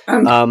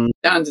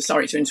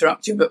 Sorry to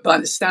interrupt you, but by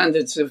the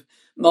standards of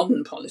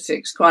modern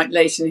politics, quite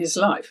late in his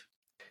life.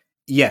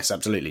 Yes,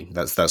 absolutely.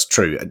 That's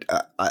true.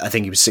 I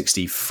think he was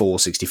 64,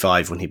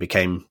 65 when he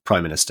became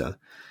Prime Minister.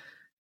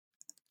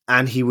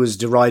 And he was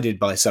derided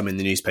by some in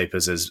the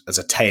newspapers as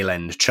a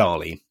tail-end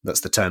Charlie.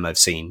 That's the term I've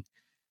seen.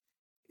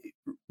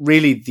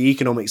 Really, the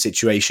economic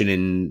situation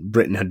in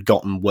Britain had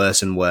gotten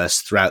worse and worse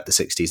throughout the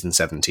 60s and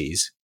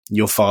 70s.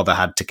 Your father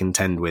had to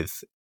contend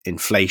with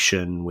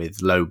inflation,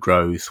 with low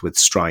growth, with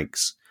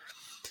strikes.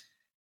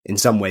 In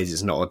some ways,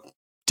 it's not a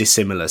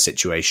dissimilar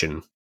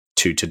situation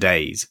to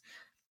today's.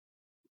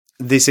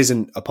 This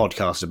isn't a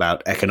podcast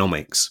about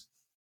economics.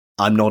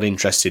 I'm not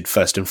interested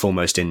first and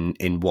foremost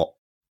in what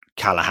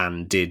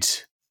Callaghan did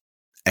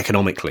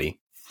economically.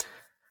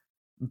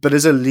 But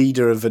as a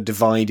leader of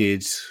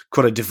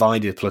quite a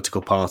divided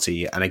political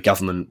party and a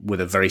government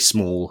with a very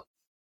small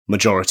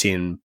majority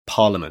in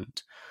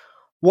Parliament,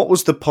 what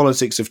was the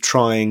politics of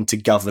trying to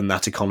govern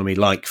that economy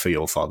like for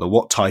your father?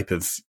 What type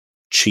of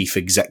chief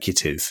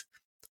executive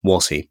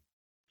was he?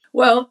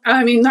 Well,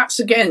 I mean, that's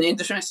again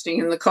interesting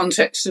in the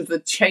context of the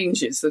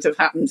changes that have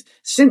happened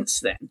since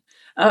then.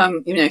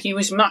 He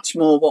was much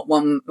more what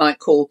one might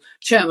call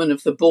chairman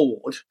of the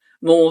board,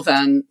 more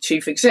than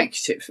chief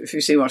executive, if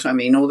you see what I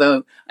mean.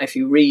 Although, if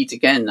you read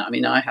again, I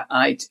mean,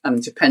 I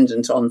am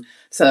dependent on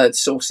third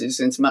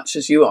sources as much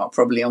as you are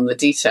probably on the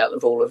detail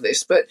of all of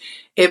this. But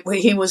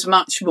he was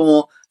much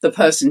more the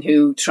person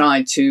who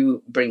tried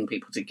to bring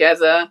people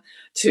together,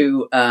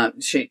 to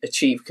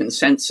achieve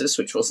consensus,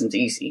 which wasn't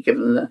easy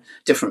given the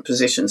different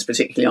positions,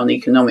 particularly on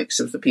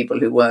economics, of the people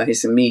who were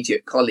his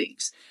immediate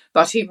colleagues.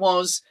 But he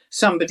was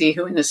somebody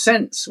who, in a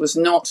sense, was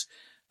not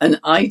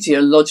an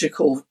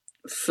ideological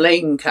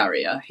flame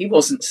carrier. He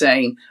wasn't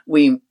saying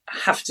we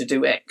have to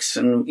do X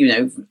and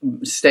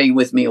stay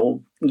with me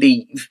or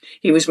leave.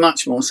 He was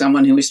much more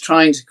someone who was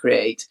trying to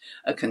create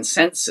a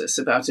consensus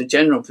about a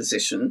general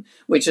position,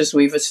 which, as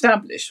we've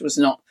established, was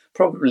not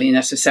probably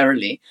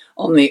necessarily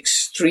on the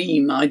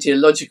extreme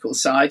ideological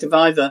side of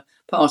either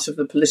part of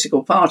the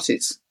political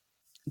parties.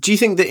 Do you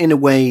think that in a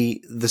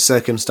way the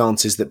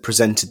circumstances that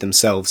presented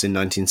themselves in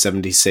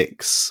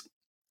 1976,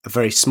 a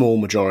very small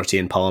majority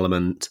in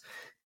Parliament,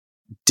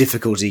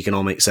 difficult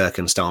economic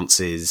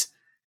circumstances,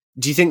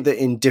 do you think that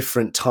in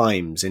different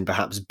times, in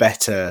perhaps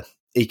better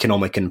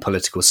economic and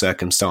political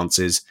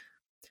circumstances,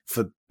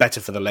 better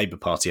for the Labour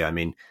Party, I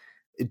mean,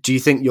 do you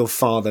think your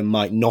father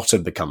might not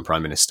have become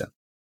Prime Minister?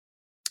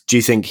 Do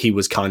you think he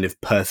was kind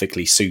of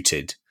perfectly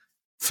suited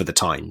for the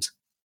times?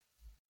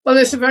 Well,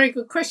 it's a very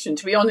good question.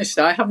 To be honest,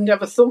 I haven't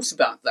ever thought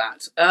about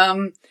that.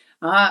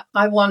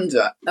 I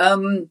wonder.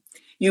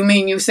 You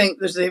mean you think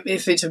that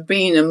if it had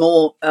been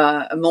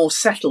a more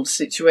settled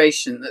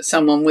situation, that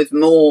someone with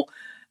more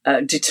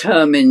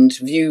determined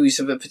views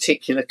of a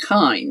particular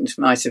kind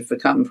might have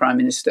become Prime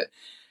Minister?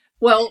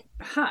 Well,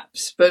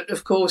 perhaps, but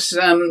of course,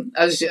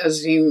 as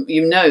you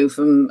know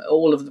from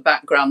all of the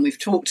background we've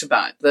talked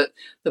about, that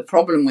the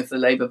problem with the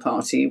Labour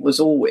Party was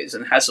always,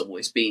 and has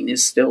always been,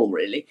 is still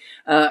really,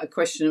 a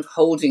question of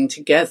holding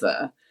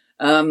together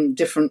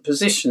different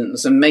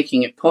positions and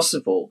making it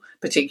possible,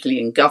 particularly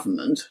in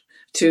government,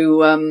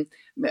 to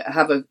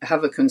have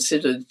a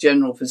considered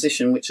general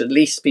position which at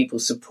least people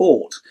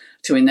support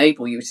to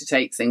enable you to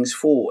take things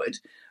forward,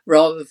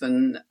 rather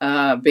than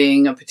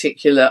being a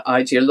particular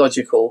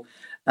ideological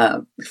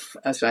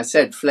as I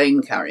said,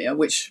 flame carrier,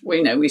 which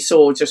we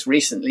saw just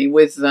recently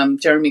with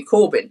Jeremy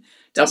Corbyn,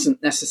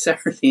 doesn't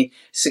necessarily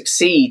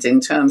succeed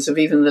in terms of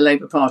even the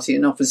Labour Party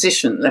in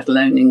opposition, let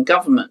alone in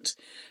government.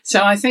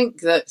 So I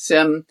think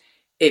that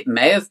it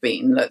may have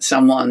been that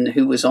someone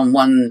who was on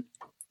one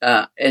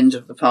end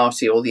of the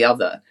party or the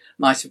other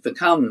might have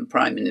become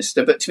Prime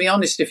Minister. But to be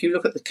honest, if you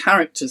look at the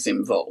characters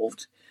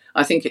involved,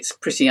 I think it's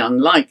pretty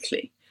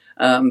unlikely.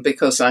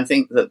 Because I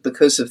think that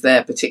because of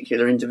their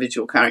particular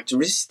individual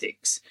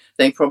characteristics,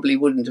 they probably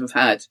wouldn't have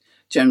had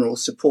general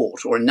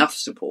support or enough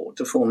support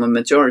to form a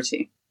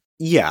majority.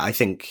 Yeah, I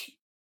think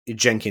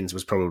Jenkins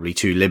was probably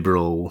too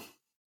liberal,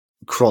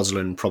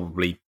 Crosland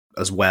probably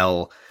as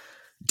well.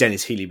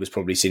 Dennis Healey was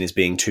probably seen as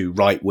being too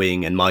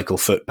right-wing, and Michael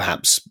Foot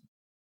perhaps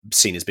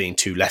seen as being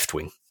too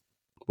left-wing.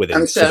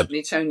 And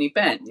certainly Tony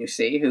Benn, you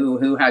see,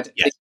 who had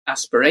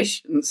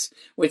aspirations,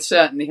 would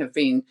certainly have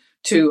been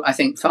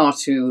far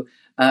too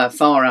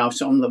far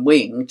out on the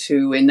wing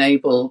to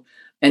enable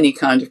any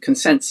kind of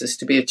consensus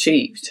to be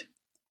achieved.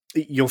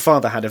 Your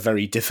father had a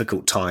very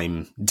difficult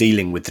time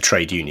dealing with the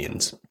trade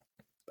unions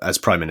as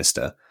Prime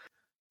Minister.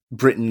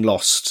 Britain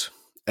lost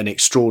an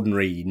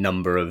extraordinary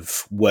number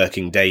of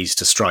working days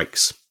to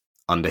strikes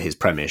under his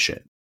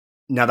premiership.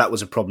 Now, that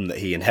was a problem that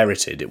he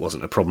inherited. It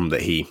wasn't a problem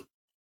that he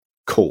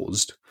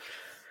caused.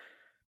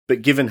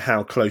 But given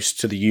how close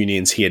to the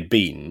unions he had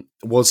been,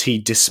 was he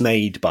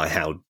dismayed by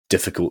how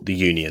difficult the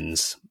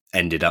unions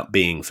ended up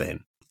being for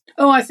him?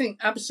 Oh, I think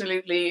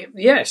absolutely,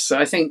 yes.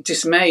 I think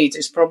dismayed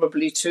is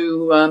probably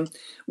too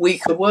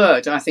weak a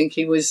word. I think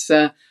he was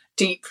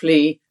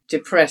deeply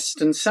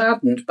depressed and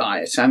saddened by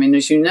it. I mean,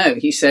 as you know,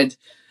 he said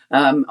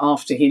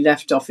after he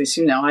left office,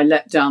 I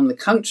let down the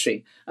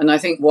country. And I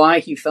think why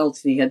he felt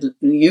he had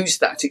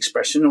used that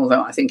expression,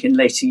 although I think in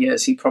later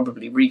years he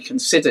probably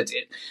reconsidered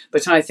it,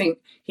 but I think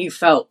he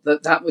felt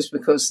that was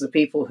because the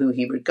people who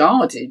he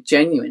regarded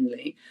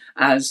genuinely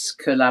as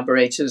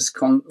collaborators,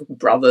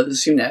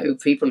 brothers,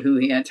 people who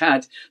he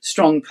had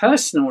strong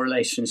personal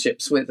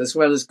relationships with, as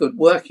well as good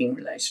working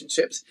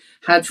relationships,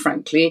 had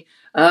frankly,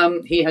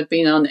 he had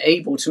been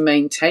unable to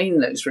maintain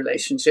those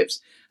relationships.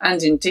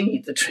 And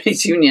indeed, the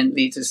trade union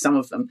leaders, some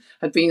of them,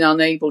 had been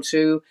unable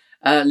to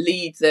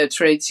lead their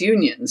trades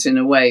unions in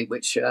a way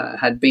which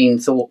had been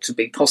thought to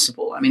be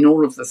possible. I mean,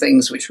 all of the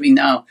things which we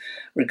now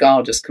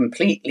regard as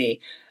completely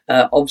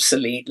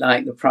obsolete,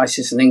 like the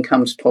prices and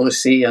incomes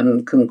policy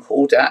and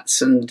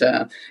concordats and,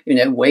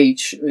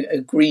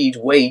 agreed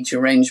wage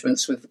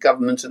arrangements with the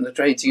government and the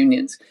trades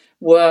unions,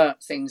 were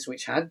things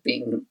which had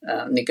been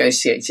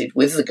negotiated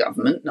with the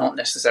government, not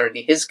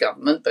necessarily his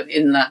government, but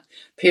in that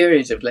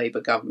period of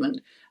Labour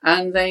government.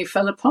 And they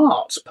fell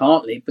apart,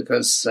 partly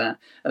because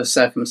of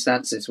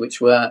circumstances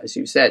which were, as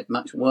you said,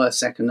 much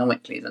worse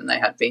economically than they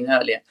had been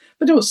earlier,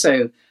 but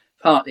also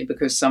partly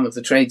because some of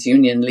the trades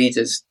union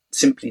leaders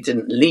simply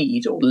didn't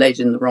lead or led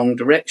in the wrong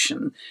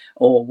direction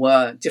or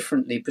were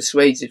differently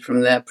persuaded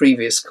from their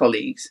previous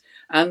colleagues.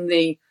 And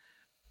the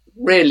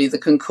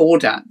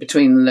concordat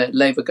between the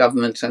Labour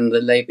government and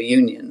the Labour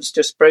unions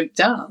just broke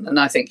down. And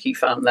I think he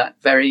found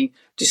that very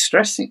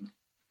distressing.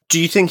 Do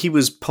you think he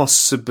was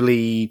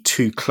possibly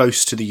too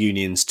close to the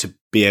unions to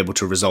be able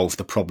to resolve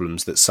the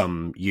problems that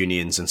some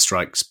unions and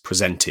strikes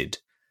presented?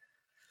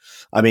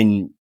 I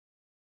mean,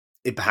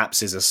 it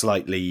perhaps is a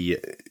slightly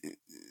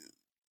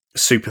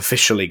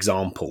superficial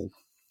example,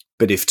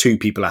 but if two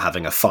people are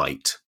having a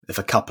fight, if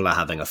a couple are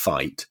having a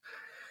fight,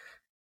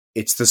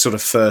 it's the sort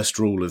of first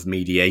rule of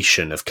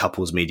mediation, of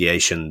couples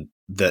mediation,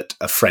 that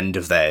a friend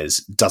of theirs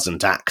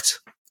doesn't act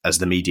as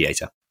the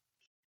mediator.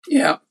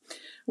 Yeah.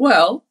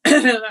 Well,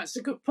 that's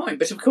a good point.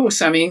 But of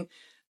course, I mean,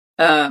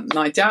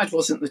 my dad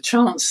wasn't the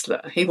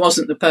Chancellor. He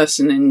wasn't the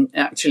person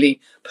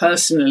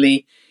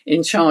personally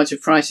in charge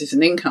of prices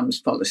and incomes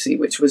policy,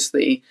 which was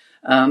the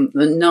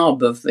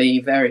nub of the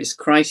various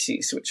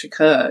crises which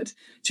occurred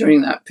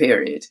during that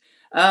period.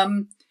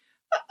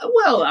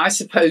 Well, I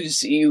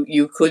suppose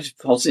you could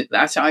posit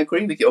that. I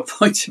agree with your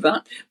point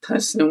about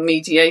personal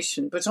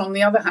mediation. But on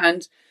the other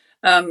hand,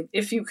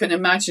 if you can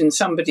imagine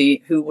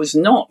somebody who was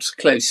not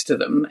close to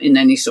them in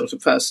any sort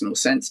of personal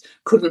sense,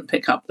 couldn't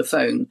pick up the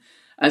phone,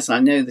 as I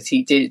know that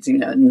he did, in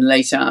the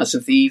late hours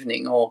of the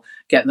evening, or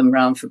get them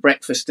round for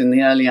breakfast in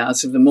the early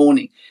hours of the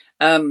morning,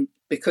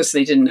 because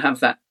they didn't have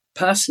that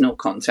personal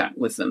contact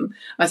with them,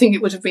 I think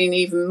it would have been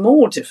even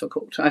more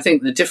difficult. I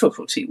think the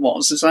difficulty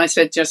was, as I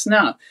said just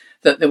now,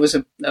 that there was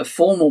a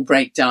formal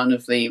breakdown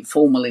of the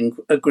formal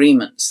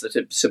agreements that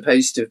had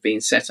supposed to have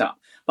been set up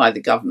by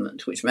the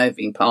government, which may have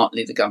been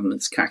partly the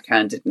government's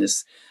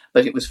cack-handedness,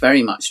 but it was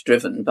very much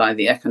driven by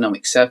the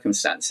economic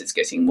circumstances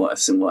getting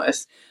worse and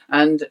worse.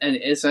 And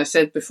as I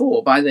said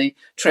before, by the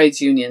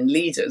trades union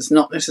leaders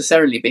not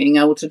necessarily being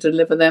able to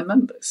deliver their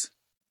members.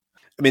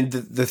 I mean,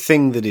 the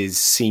thing that is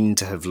seen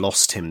to have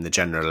lost him the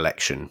general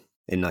election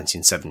in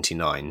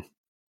 1979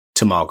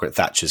 to Margaret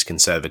Thatcher's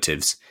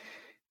Conservatives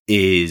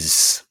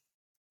is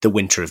the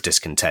winter of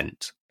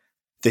discontent.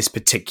 This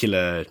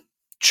particular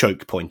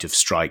choke point of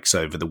strikes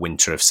over the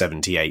winter of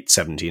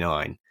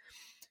 78-79.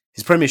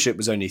 His premiership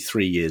was only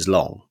 3 years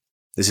long.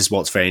 This is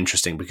what's very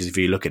interesting, because if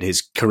you look at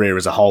his career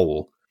as a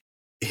whole,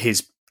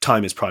 his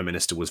time as Prime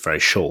Minister was very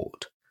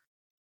short.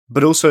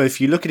 But also,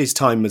 if you look at his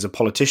time as a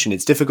politician,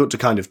 it's difficult to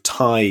kind of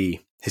tie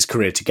his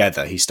career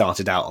together. He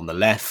started out on the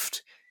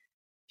left,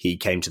 he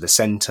came to the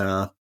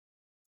centre,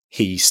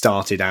 he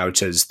started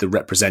out as the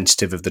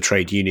representative of the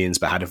trade unions,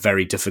 but had a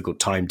very difficult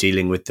time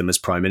dealing with them as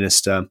Prime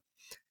Minister.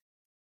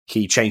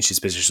 He changed his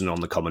position on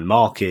the common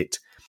market.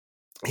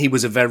 He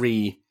was a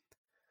very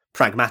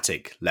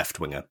pragmatic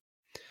left-winger.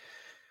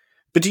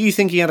 But do you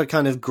think he had a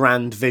kind of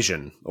grand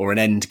vision or an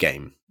end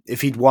game?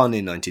 If he'd won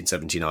in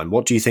 1979,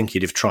 what do you think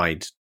he'd have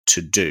tried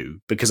to do?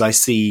 Because I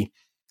see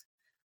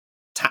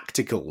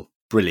tactical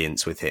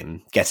brilliance with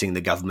him, getting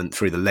the government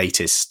through the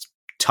latest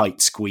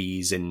tight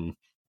squeeze in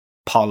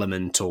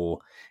Parliament or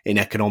in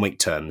economic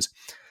terms.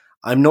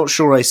 I'm not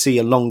sure I see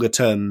a longer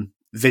term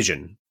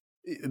vision.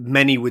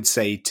 Many would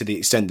say, to the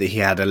extent that he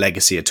had a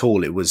legacy at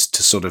all, it was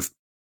to sort of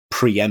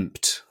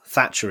preempt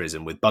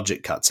Thatcherism with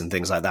budget cuts and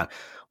things like that.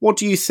 What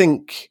do you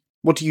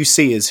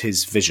see as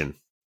his vision?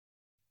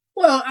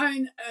 Well,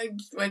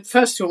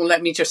 first of all,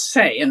 let me just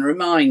say and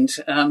remind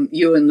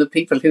you and the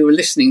people who are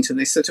listening to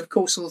this that, of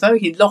course, although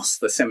he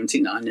lost the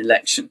 79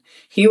 election,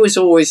 he was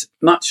always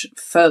much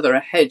further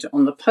ahead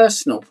on the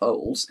personal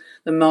polls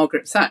than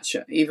Margaret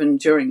Thatcher, even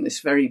during this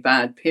very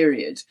bad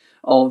period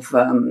of,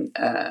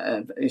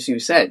 as you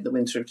said, the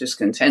winter of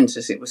discontent,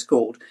 as it was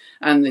called,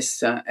 and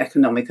this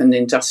economic and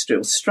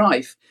industrial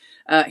strife.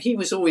 He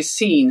was always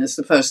seen as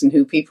the person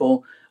who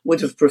people would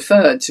have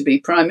preferred to be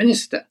Prime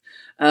Minister.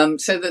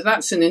 So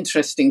that's an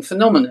interesting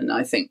phenomenon,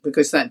 I think,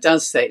 because that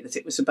does say that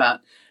it was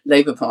about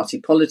Labour Party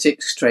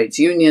politics, trade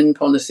union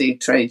policy,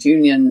 trade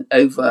union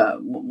over,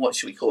 what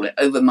should we call it,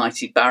 over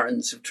mighty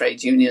barons of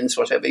trade unions,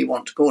 whatever you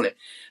want to call it.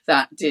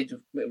 That did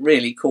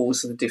really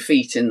cause the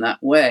defeat in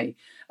that way.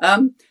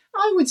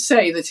 I would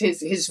say that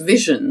his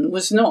vision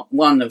was not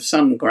one of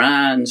some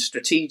grand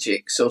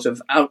strategic sort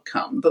of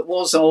outcome, but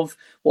was of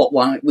what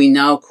we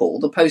now call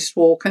the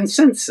post-war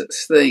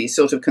consensus, the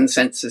sort of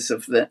consensus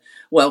of the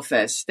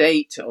welfare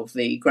state, of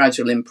the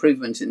gradual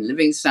improvement in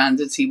living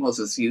standards. He was,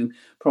 as you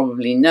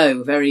probably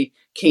know, very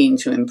keen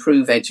to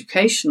improve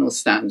educational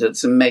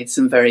standards and made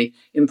some very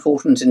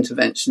important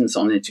interventions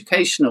on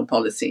educational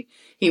policy.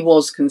 He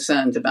was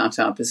concerned about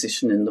our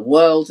position in the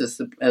world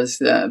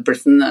as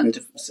Britain, and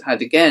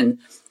had again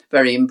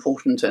very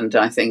important and,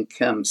 I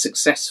think,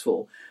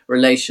 successful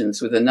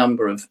relations with a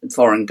number of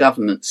foreign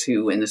governments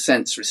who, in a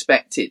sense,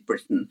 respected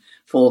Britain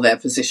for their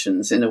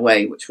positions in a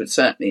way which would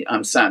certainly,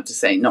 I'm sad to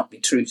say, not be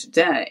true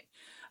today.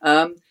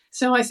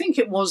 So I think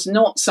it was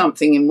not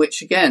something in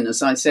which, again,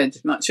 as I said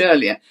much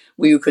earlier,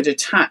 we could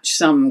attach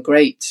some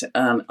great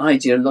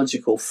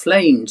ideological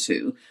flame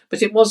to,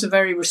 but it was a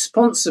very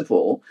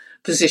responsible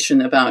position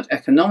about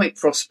economic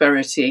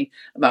prosperity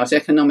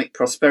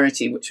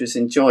which was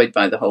enjoyed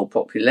by the whole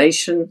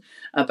population,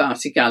 about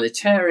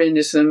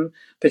egalitarianism,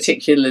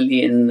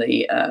 particularly in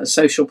the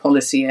social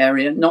policy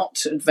area,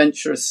 not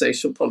adventurous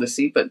social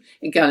policy, but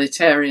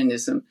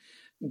egalitarianism,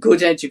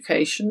 good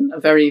education, a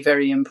very,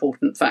 very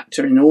important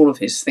factor in all of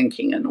his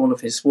thinking and all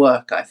of his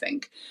work, I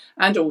think.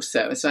 And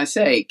also, as I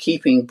say,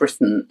 keeping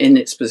Britain in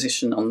its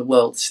position on the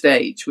world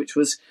stage, which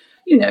was,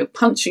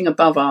 punching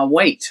above our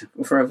weight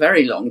for a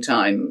very long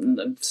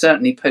time,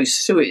 certainly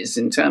post-Suez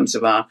in terms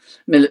of our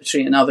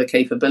military and other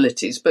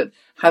capabilities, but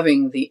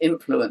having the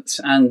influence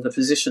and the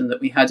position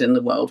that we had in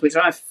the world, which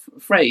I'm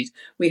afraid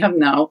we have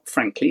now,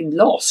 frankly,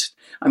 lost.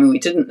 I mean, we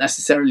didn't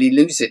necessarily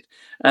lose it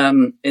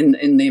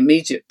in the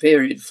immediate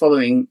period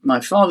following my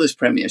father's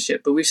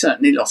premiership, but we've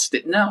certainly lost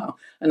it now.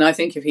 And I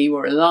think if he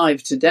were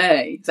alive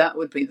today, that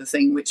would be the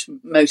thing which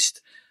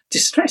most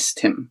distressed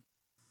him.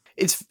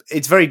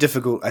 It's very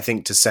difficult, I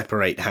think, to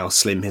separate how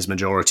slim his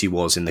majority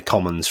was in the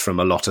Commons from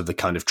a lot of the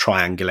kind of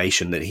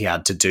triangulation that he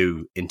had to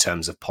do in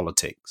terms of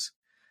politics.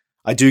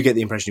 I do get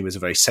the impression he was a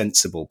very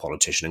sensible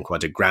politician and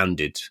quite a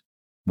grounded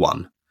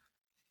one.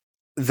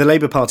 The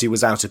Labour Party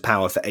was out of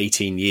power for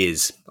 18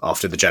 years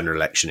after the general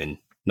election in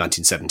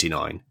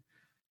 1979.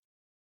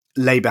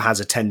 Labour has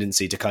a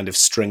tendency to kind of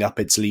string up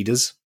its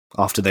leaders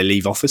after they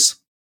leave office.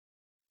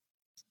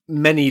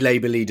 Many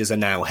Labour leaders are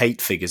now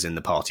hate figures in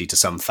the party to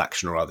some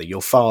faction or other.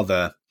 Your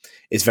father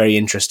is very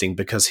interesting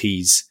because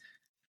he's,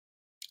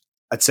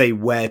 I'd say,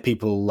 where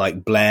people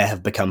like Blair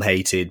have become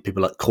hated,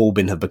 people like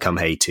Corbyn have become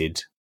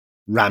hated,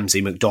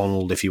 Ramsay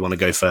MacDonald, if you want to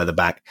go further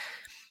back.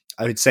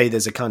 I would say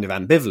there's a kind of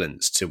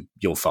ambivalence to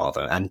your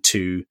father and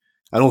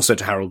also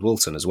to Harold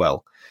Wilson as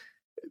well.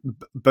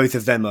 Both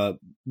of them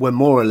were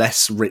more or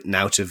less written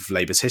out of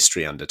Labour's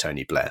history under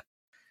Tony Blair.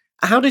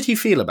 How did he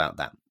feel about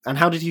that? And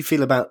how did he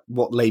feel about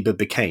what Labour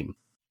became?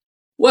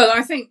 Well,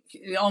 I think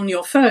on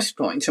your first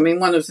point, I mean,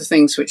 one of the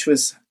things which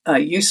was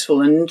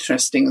useful and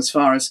interesting as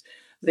far as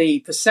the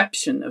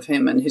perception of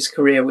him and his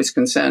career was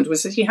concerned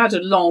was that he had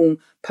a long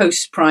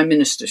post-prime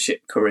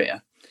ministership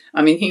career.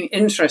 I mean, he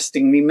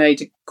interestingly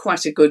made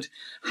quite a good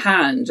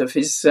hand of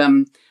his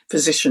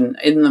position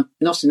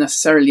not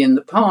necessarily in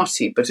the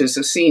party, but as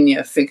a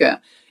senior figure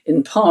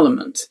in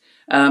Parliament.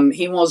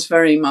 He was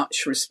very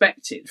much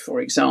respected,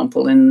 for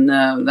example, in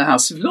the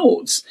House of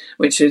Lords,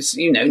 which is,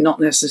 not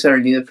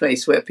necessarily the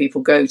place where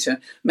people go to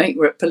make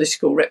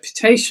political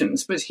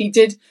reputations, but he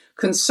did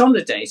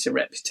consolidate a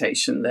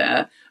reputation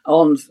there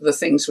on the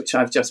things which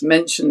I've just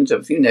mentioned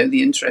of,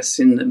 the interests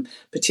in the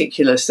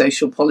particular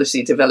social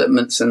policy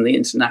developments and the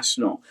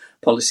international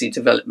policy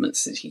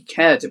developments that he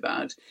cared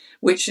about,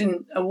 which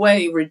in a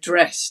way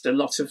redressed a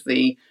lot of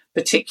the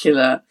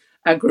particular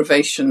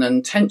aggravation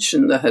and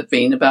tension there had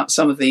been about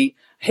some of the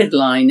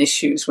headline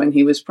issues when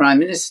he was Prime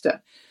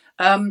Minister.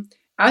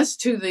 As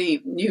to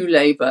the New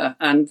Labour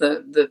and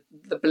the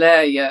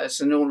Blair years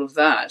and all of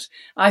that,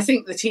 I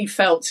think that he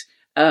felt,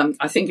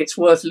 I think it's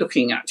worth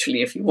looking,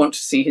 actually, if you want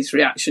to see his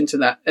reaction to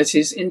that, at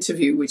his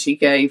interview which he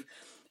gave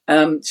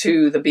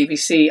to the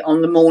BBC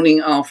on the morning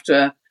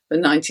after the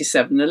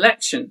 97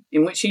 election,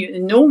 in which he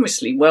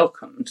enormously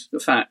welcomed the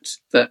fact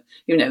that,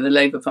 the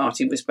Labour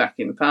Party was back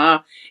in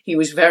power. He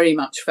was very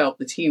much felt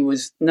that he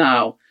was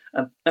now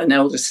an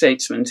elder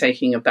statesman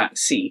taking a back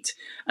seat.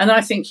 And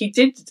I think he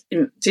did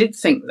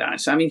think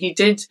that. I mean, he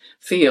did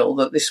feel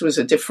that this was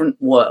a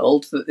different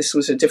world, that this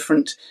was a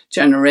different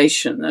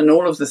generation, and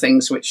all of the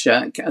things which,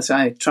 as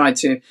I tried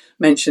to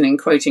mention in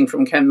quoting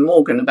from Ken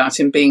Morgan about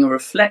him being a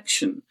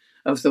reflection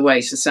of the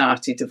way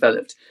society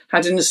developed,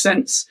 had in a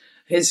sense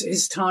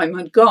his time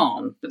had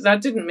gone. But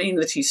that didn't mean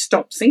that he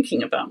stopped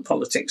thinking about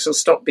politics or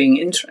stopped being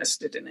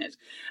interested in it.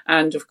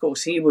 And of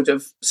course, he would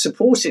have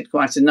supported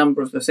quite a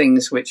number of the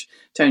things which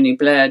Tony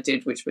Blair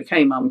did, which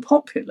became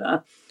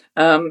unpopular,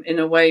 in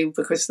a way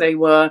because they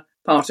were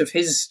part of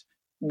his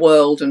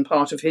world and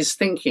part of his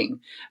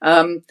thinking.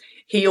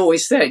 He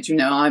always said,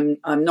 I'm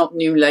not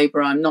New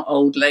Labour, I'm not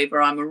old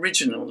Labour, I'm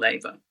original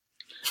Labour.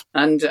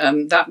 And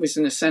that was,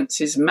 in a sense,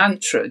 his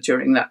mantra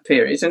during that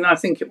period. And I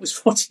think it was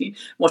what he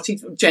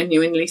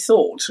genuinely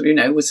thought,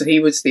 was he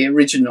was the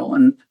original,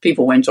 and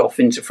people went off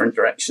in different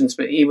directions,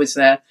 but he was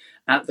there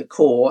at the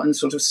core and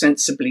sort of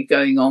sensibly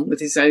going on with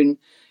his own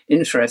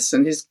interests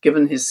and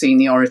given his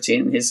seniority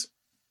and his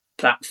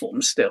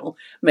platform still,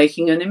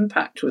 making an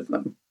impact with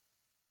them.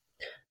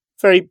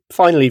 Very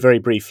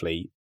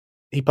briefly,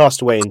 he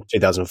passed away in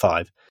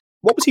 2005.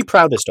 What was he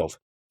proudest of?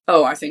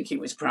 Oh, I think he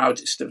was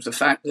proudest of the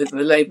fact that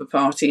the Labour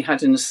Party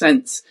had, in a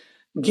sense,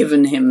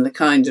 given him the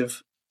kind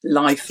of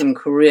life and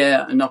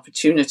career and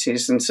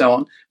opportunities and so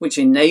on, which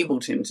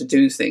enabled him to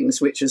do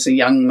things which, as a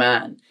young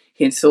man,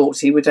 he had thought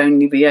he would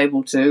only be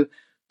able to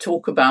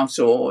talk about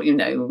or,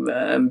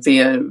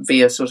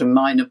 be a sort of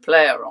minor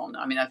player on.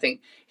 I mean, I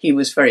think he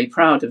was very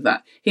proud of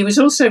that. He was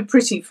also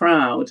pretty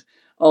proud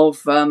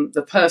of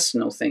the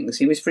personal things.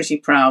 He was pretty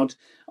proud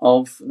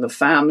of the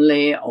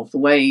family, of the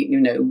way,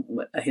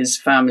 his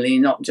family,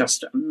 not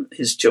just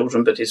his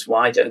children, but his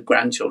wider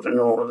grandchildren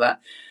and all of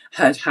that,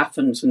 had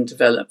happened and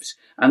developed,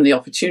 and the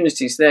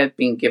opportunities they'd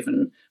been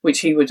given, which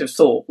he would have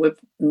thought were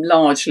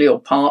largely or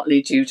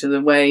partly due to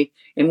the way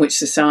in which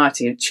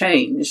society had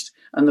changed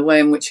and the way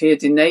in which he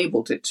had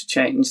enabled it to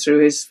change through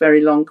his very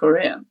long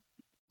career.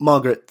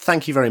 Margaret,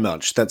 thank you very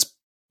much. That's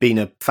been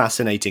a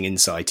fascinating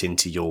insight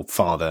into your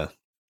father,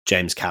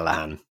 James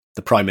Callaghan,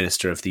 the Prime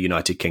Minister of the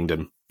United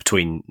Kingdom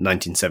between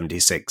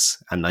 1976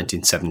 and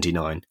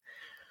 1979.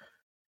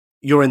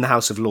 You're in the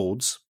House of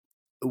Lords.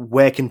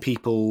 Where can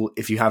people,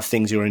 if you have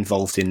things you're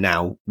involved in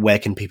now, where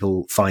can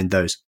people find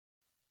those?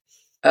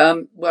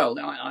 Well,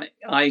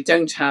 I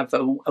don't have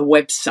a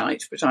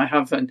website, but I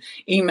have an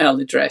email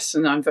address,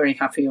 and I'm very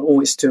happy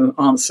always to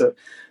answer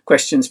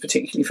questions,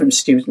 particularly from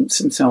students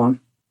and so on.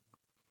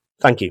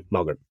 Thank you,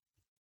 Margaret.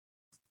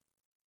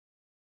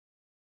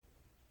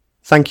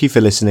 Thank you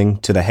for listening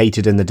to The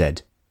Hated and the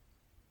Dead.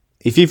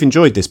 If you've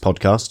enjoyed this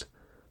podcast,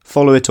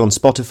 follow it on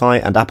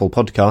Spotify and Apple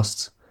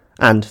Podcasts,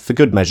 and, for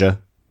good measure,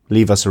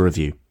 leave us a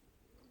review.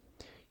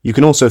 You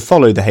can also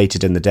follow The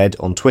Hated and the Dead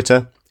on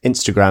Twitter,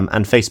 Instagram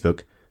and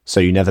Facebook, so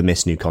you never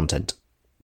miss new content.